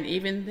try and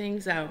even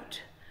things out.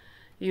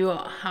 You,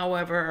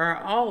 however, are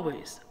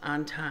always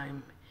on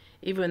time,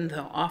 even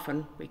though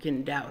often we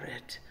can doubt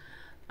it.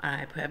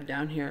 I have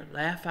down here,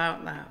 laugh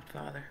out loud,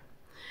 Father.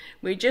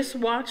 We just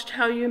watched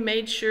how you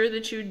made sure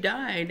that you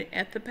died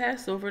at the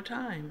Passover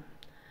time.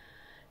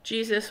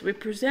 Jesus, we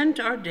present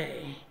our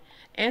day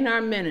and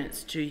our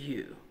minutes to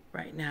you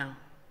right now.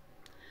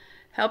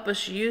 Help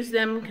us use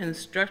them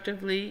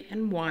constructively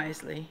and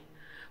wisely,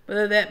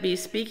 whether that be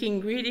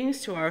speaking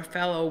greetings to our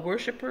fellow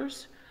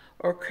worshipers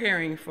or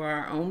caring for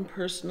our own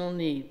personal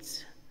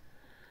needs.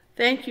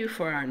 Thank you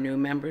for our new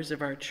members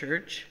of our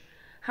church.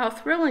 How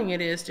thrilling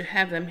it is to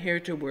have them here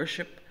to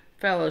worship,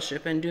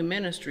 fellowship, and do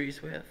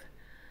ministries with.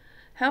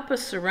 Help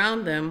us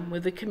surround them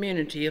with a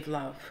community of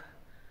love.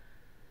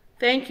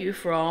 Thank you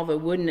for all the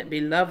Wouldn't It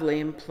Be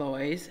Lovely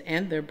employees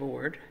and their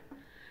board.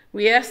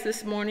 We ask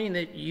this morning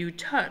that you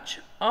touch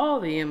all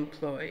the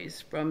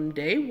employees from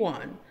day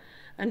one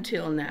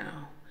until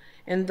now,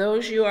 and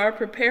those you are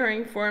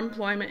preparing for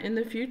employment in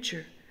the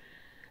future,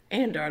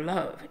 and our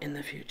love in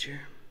the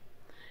future.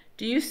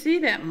 Do you see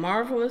that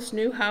marvelous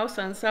new house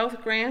on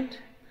South Grant?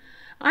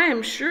 I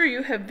am sure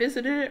you have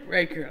visited it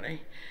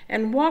regularly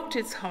and walked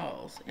its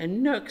halls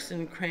and nooks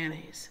and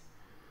crannies.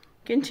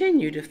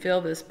 Continue to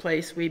fill this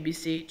place, we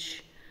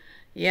beseech.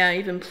 Yeah,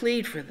 even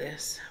plead for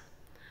this.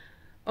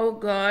 O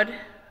God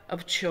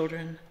of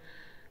children,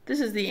 this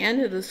is the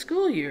end of the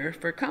school year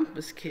for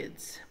Compass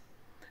Kids.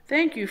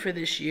 Thank you for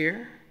this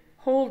year.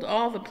 Hold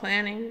all the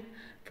planning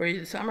for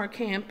the summer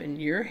camp in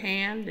your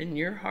hand and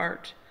your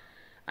heart.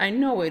 I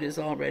know it is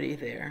already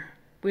there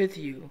with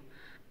you,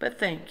 but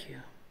thank you.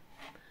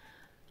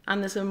 On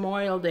this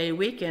Memorial Day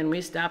weekend,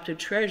 we stop to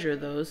treasure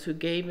those who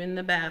gave in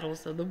the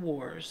battles of the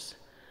wars.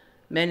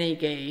 Many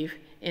gave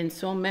in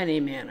so many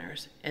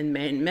manners, and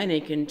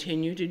many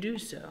continue to do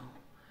so.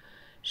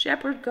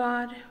 Shepherd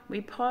God,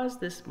 we pause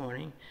this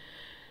morning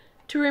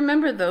to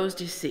remember those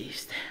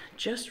deceased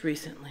just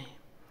recently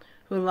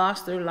who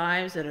lost their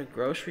lives at a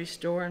grocery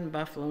store in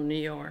Buffalo, New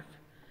York,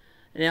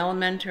 an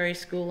elementary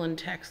school in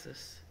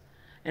Texas,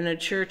 and a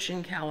church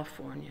in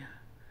California.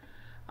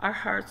 Our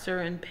hearts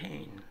are in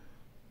pain.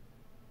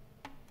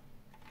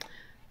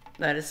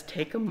 Let us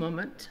take a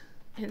moment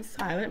in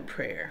silent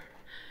prayer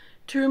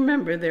to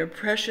remember their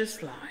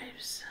precious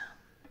lives.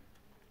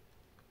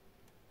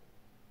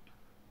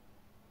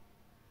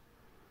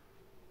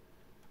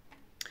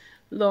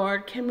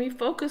 Lord, can we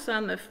focus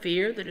on the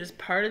fear that is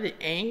part of the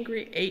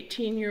angry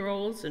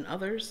 18-year-olds and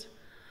others?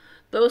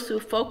 Those who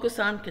focus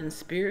on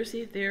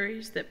conspiracy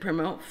theories that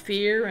promote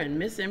fear and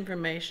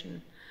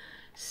misinformation.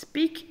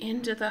 Speak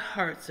into the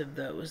hearts of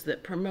those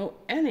that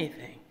promote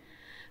anything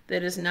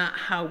that is not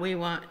how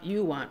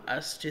you want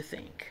us to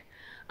think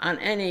on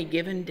any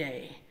given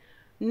day,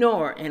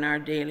 nor in our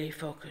daily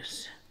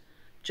focus.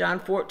 John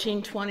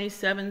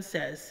 14:27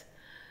 says,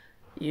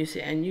 you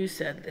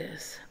said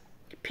this,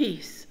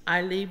 peace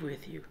I leave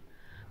with you,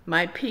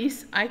 my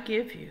peace I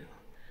give you.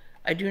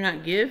 I do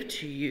not give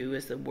to you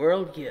as the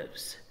world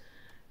gives.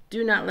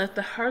 Do not let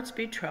the hearts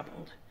be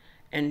troubled,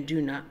 and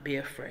do not be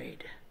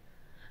afraid.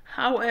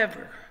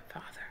 However,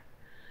 Father,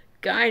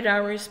 guide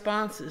our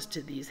responses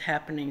to these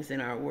happenings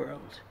in our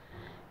world.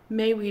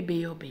 May we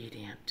be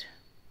obedient.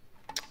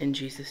 In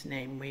Jesus'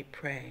 name we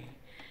pray,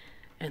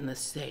 and let's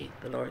say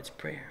the Lord's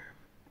Prayer.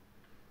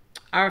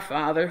 Our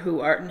Father, who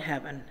art in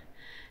heaven,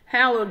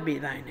 hallowed be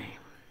thy name.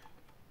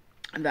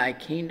 Thy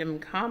kingdom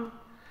come,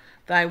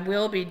 thy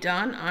will be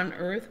done on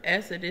earth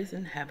as it is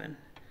in heaven.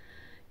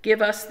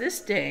 Give us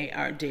this day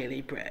our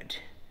daily bread,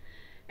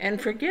 and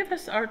forgive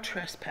us our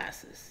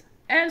trespasses,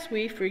 as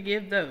we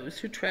forgive those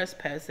who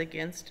trespass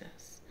against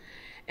us.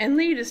 And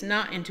lead us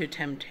not into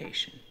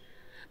temptation,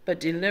 but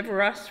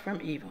deliver us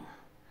from evil.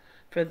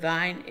 For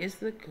thine is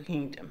the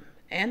kingdom,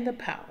 and the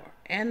power,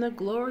 and the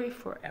glory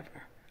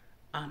forever.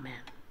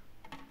 Amen.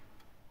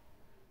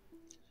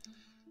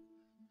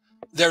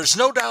 There's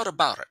no doubt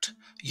about it.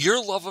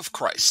 Your love of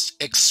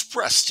Christ,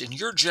 expressed in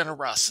your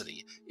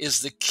generosity,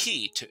 is the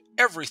key to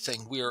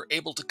everything we are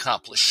able to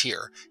accomplish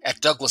here at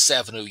Douglas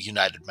Avenue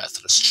United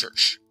Methodist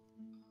Church.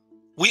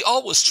 We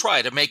always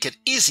try to make it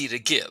easy to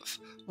give,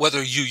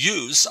 whether you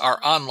use our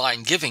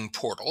online giving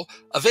portal,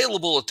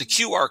 available at the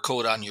QR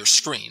code on your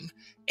screen,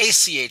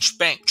 ACH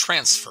bank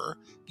transfer,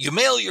 you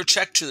mail your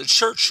check to the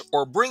church,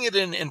 or bring it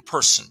in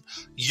person.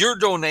 Your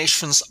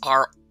donations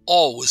are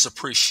always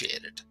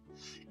appreciated.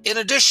 In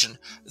addition,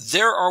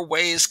 there are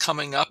ways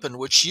coming up in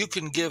which you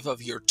can give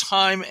of your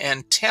time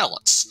and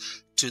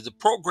talents to the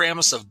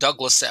programs of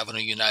Douglas Avenue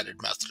United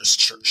Methodist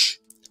Church.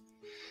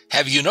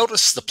 Have you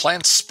noticed the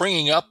plants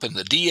springing up in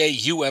the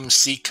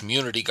DAUMC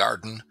Community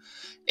Garden?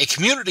 A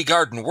Community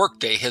Garden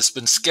Workday has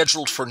been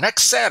scheduled for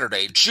next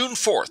Saturday, June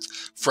 4th,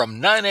 from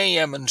 9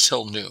 a.m.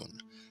 until noon.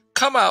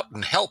 Come out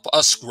and help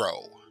us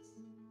grow.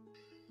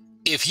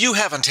 If you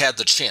haven't had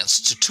the chance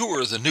to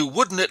tour the new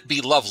Wouldn't It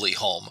Be Lovely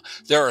home,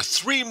 there are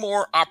 3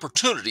 more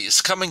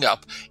opportunities coming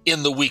up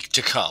in the week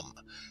to come.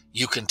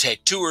 You can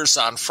take tours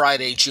on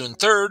Friday, June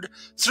 3rd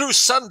through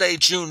Sunday,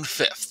 June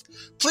 5th.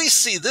 Please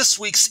see this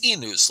week's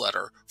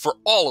e-newsletter for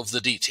all of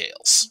the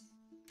details.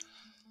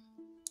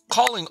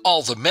 Calling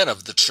all the men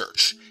of the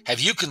church, have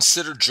you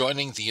considered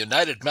joining the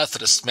United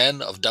Methodist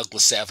Men of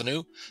Douglas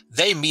Avenue?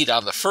 They meet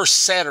on the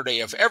first Saturday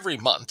of every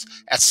month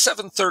at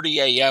 7:30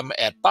 a.m.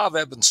 at Bob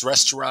Evans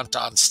Restaurant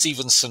on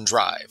Stevenson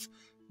Drive.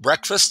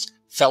 Breakfast,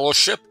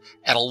 fellowship,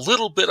 and a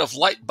little bit of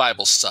light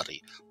Bible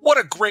study. What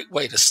a great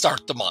way to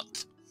start the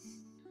month.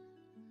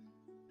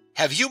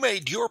 Have you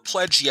made your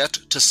pledge yet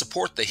to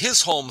support the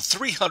His Home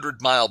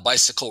 300-mile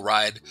bicycle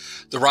ride?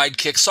 The ride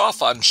kicks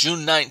off on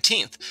June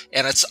 19th,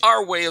 and it's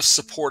our way of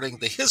supporting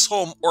the His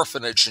Home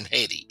Orphanage in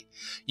Haiti.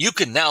 You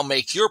can now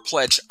make your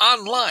pledge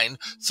online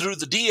through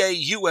the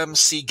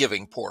DAUMC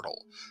Giving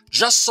Portal.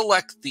 Just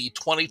select the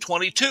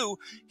 2022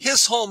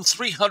 His Home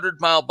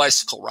 300-mile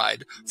bicycle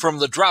ride from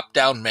the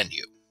drop-down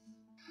menu.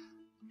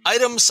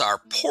 Items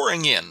are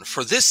pouring in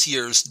for this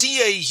year's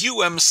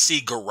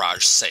DAUMC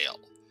garage sale.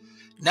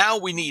 Now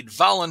we need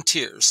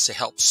volunteers to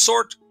help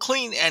sort,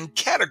 clean, and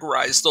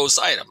categorize those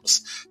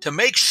items to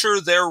make sure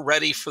they're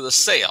ready for the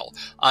sale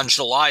on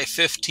July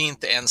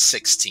 15th and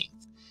 16th.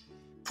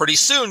 Pretty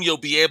soon you'll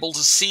be able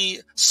to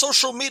see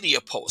social media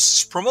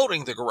posts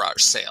promoting the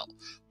garage sale.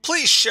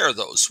 Please share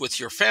those with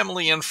your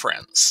family and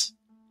friends.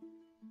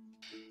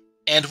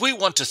 And we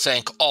want to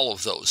thank all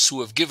of those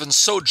who have given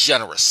so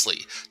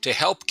generously to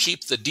help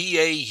keep the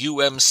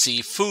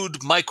DAUMC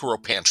Food Micro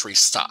Pantry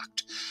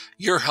stocked.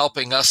 You're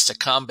helping us to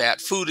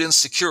combat food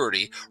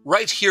insecurity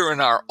right here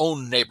in our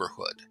own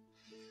neighborhood.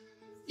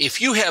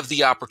 If you have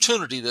the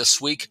opportunity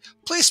this week,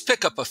 please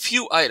pick up a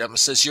few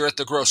items as you're at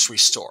the grocery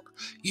store.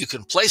 You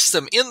can place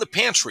them in the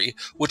pantry,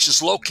 which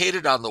is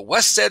located on the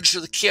west edge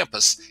of the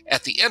campus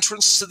at the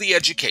entrance to the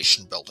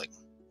Education Building.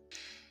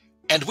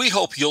 And we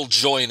hope you'll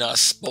join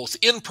us both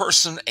in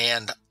person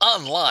and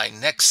online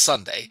next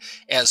Sunday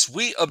as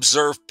we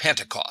observe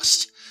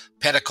Pentecost.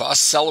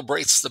 Pentecost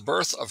celebrates the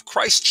birth of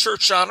Christ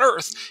Church on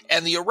earth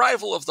and the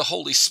arrival of the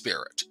Holy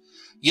Spirit.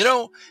 You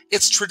know,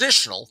 it's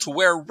traditional to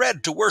wear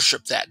red to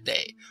worship that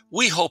day.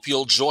 We hope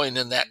you'll join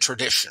in that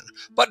tradition.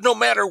 But no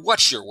matter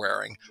what you're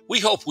wearing,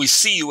 we hope we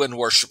see you in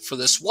worship for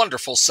this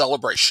wonderful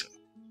celebration.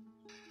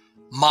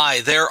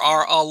 My, there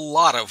are a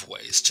lot of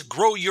ways to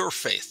grow your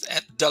faith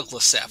at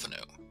Douglas Avenue.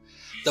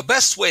 The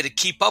best way to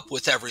keep up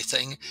with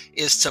everything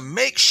is to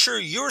make sure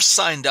you're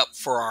signed up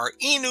for our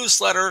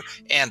e-newsletter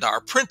and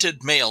our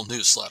printed mail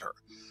newsletter.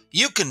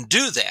 You can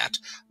do that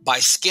by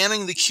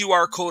scanning the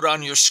QR code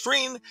on your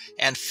screen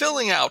and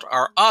filling out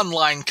our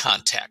online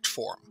contact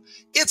form.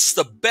 It's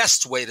the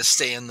best way to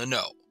stay in the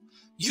know.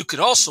 You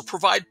can also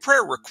provide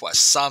prayer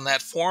requests on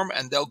that form,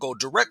 and they'll go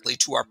directly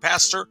to our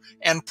pastor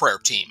and prayer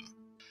team.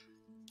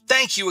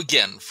 Thank you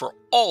again for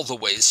all the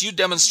ways you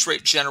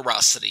demonstrate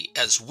generosity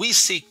as we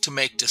seek to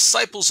make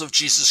disciples of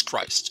Jesus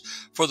Christ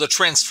for the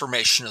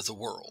transformation of the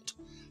world.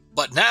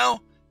 But now,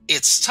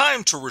 it's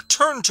time to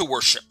return to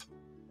worship.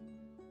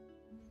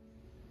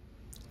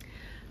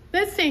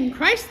 Let's sing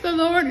Christ the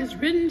Lord is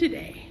risen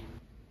today.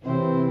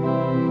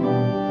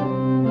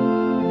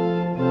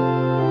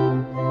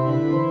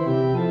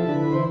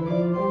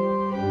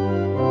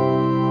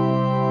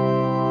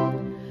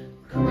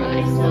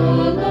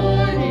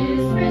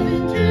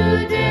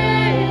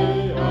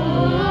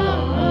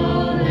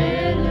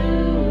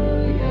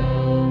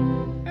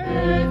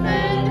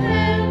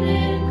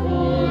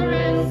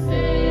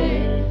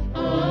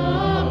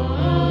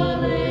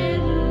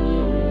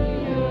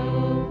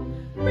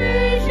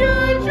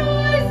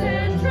 Joys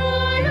and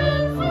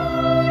triumph.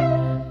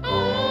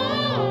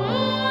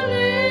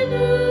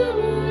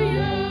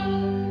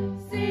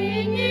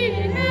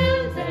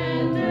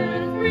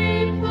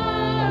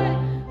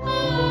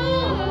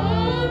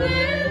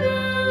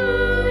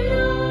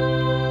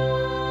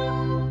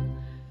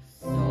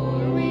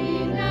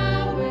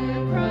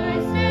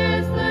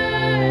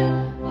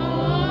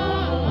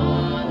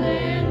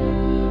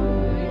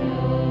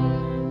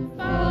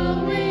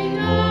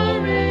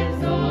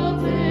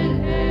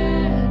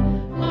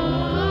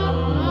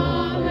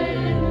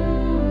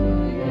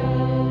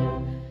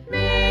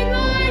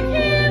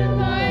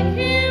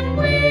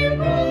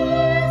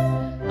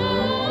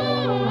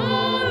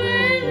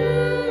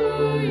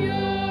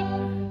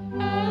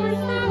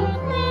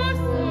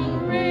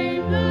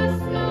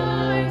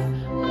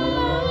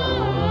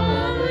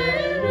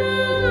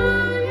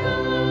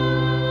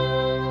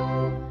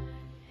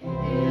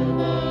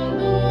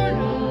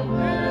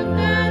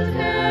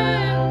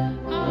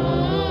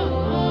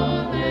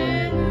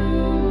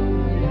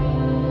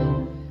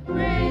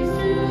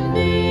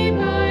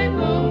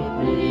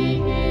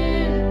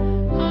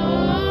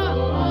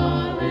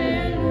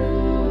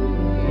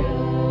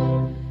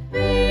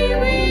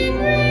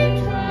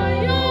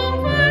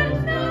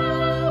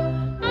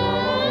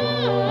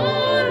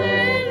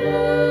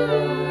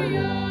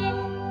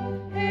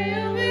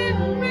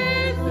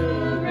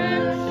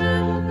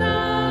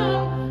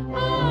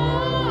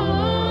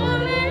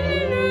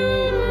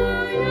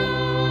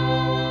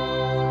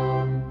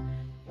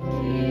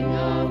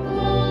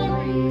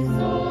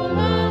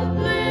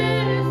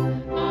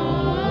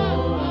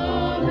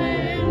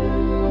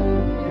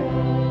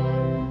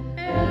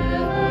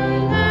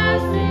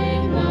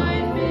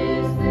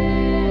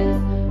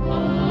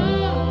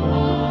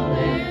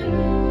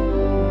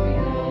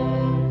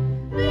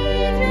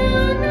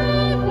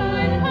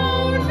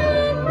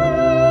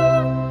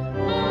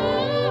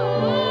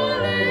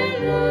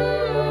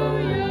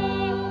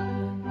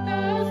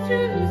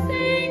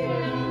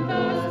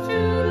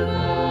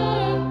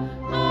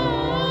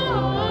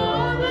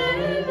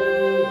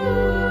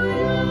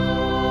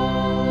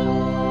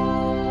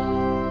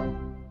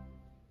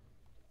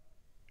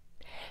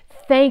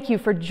 thank you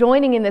for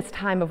joining in this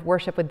time of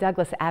worship with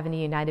Douglas Avenue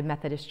United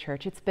Methodist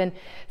Church. It's been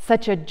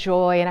such a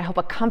joy and I hope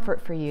a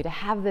comfort for you to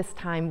have this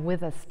time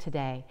with us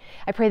today.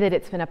 I pray that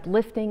it's been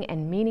uplifting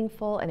and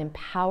meaningful and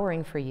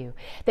empowering for you,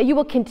 that you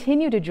will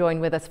continue to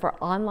join with us for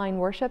online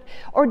worship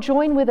or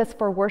join with us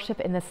for worship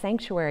in the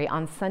sanctuary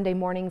on Sunday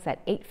mornings at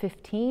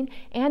 8:15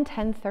 and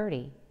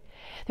 10:30.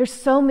 There's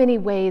so many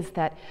ways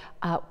that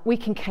we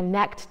can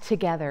connect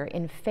together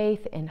in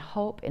faith, in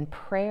hope, in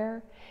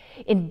prayer,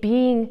 in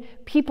being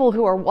people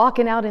who are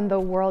walking out in the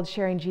world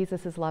sharing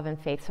Jesus' love and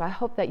faith. So I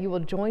hope that you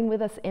will join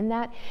with us in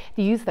that.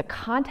 Use the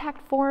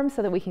contact form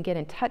so that we can get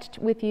in touch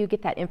with you,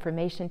 get that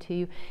information to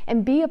you,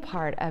 and be a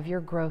part of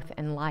your growth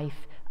and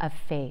life of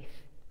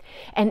faith.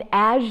 And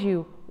as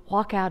you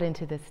walk out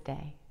into this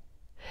day,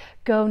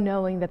 go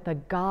knowing that the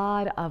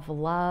God of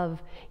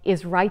love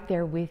is right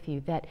there with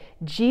you, that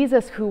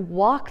Jesus, who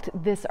walked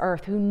this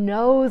earth, who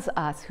knows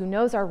us, who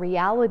knows our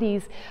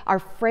realities, our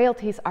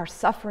frailties, our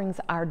sufferings,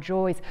 our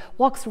joys,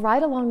 walks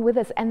right along with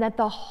us, and that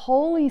the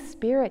Holy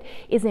Spirit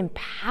is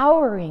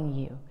empowering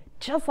you,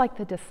 just like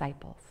the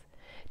disciples,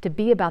 to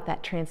be about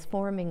that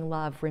transforming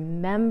love,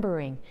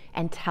 remembering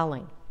and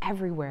telling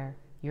everywhere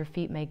your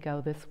feet may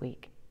go this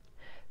week.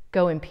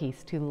 Go in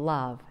peace to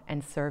love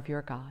and serve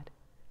your God.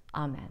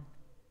 Amen.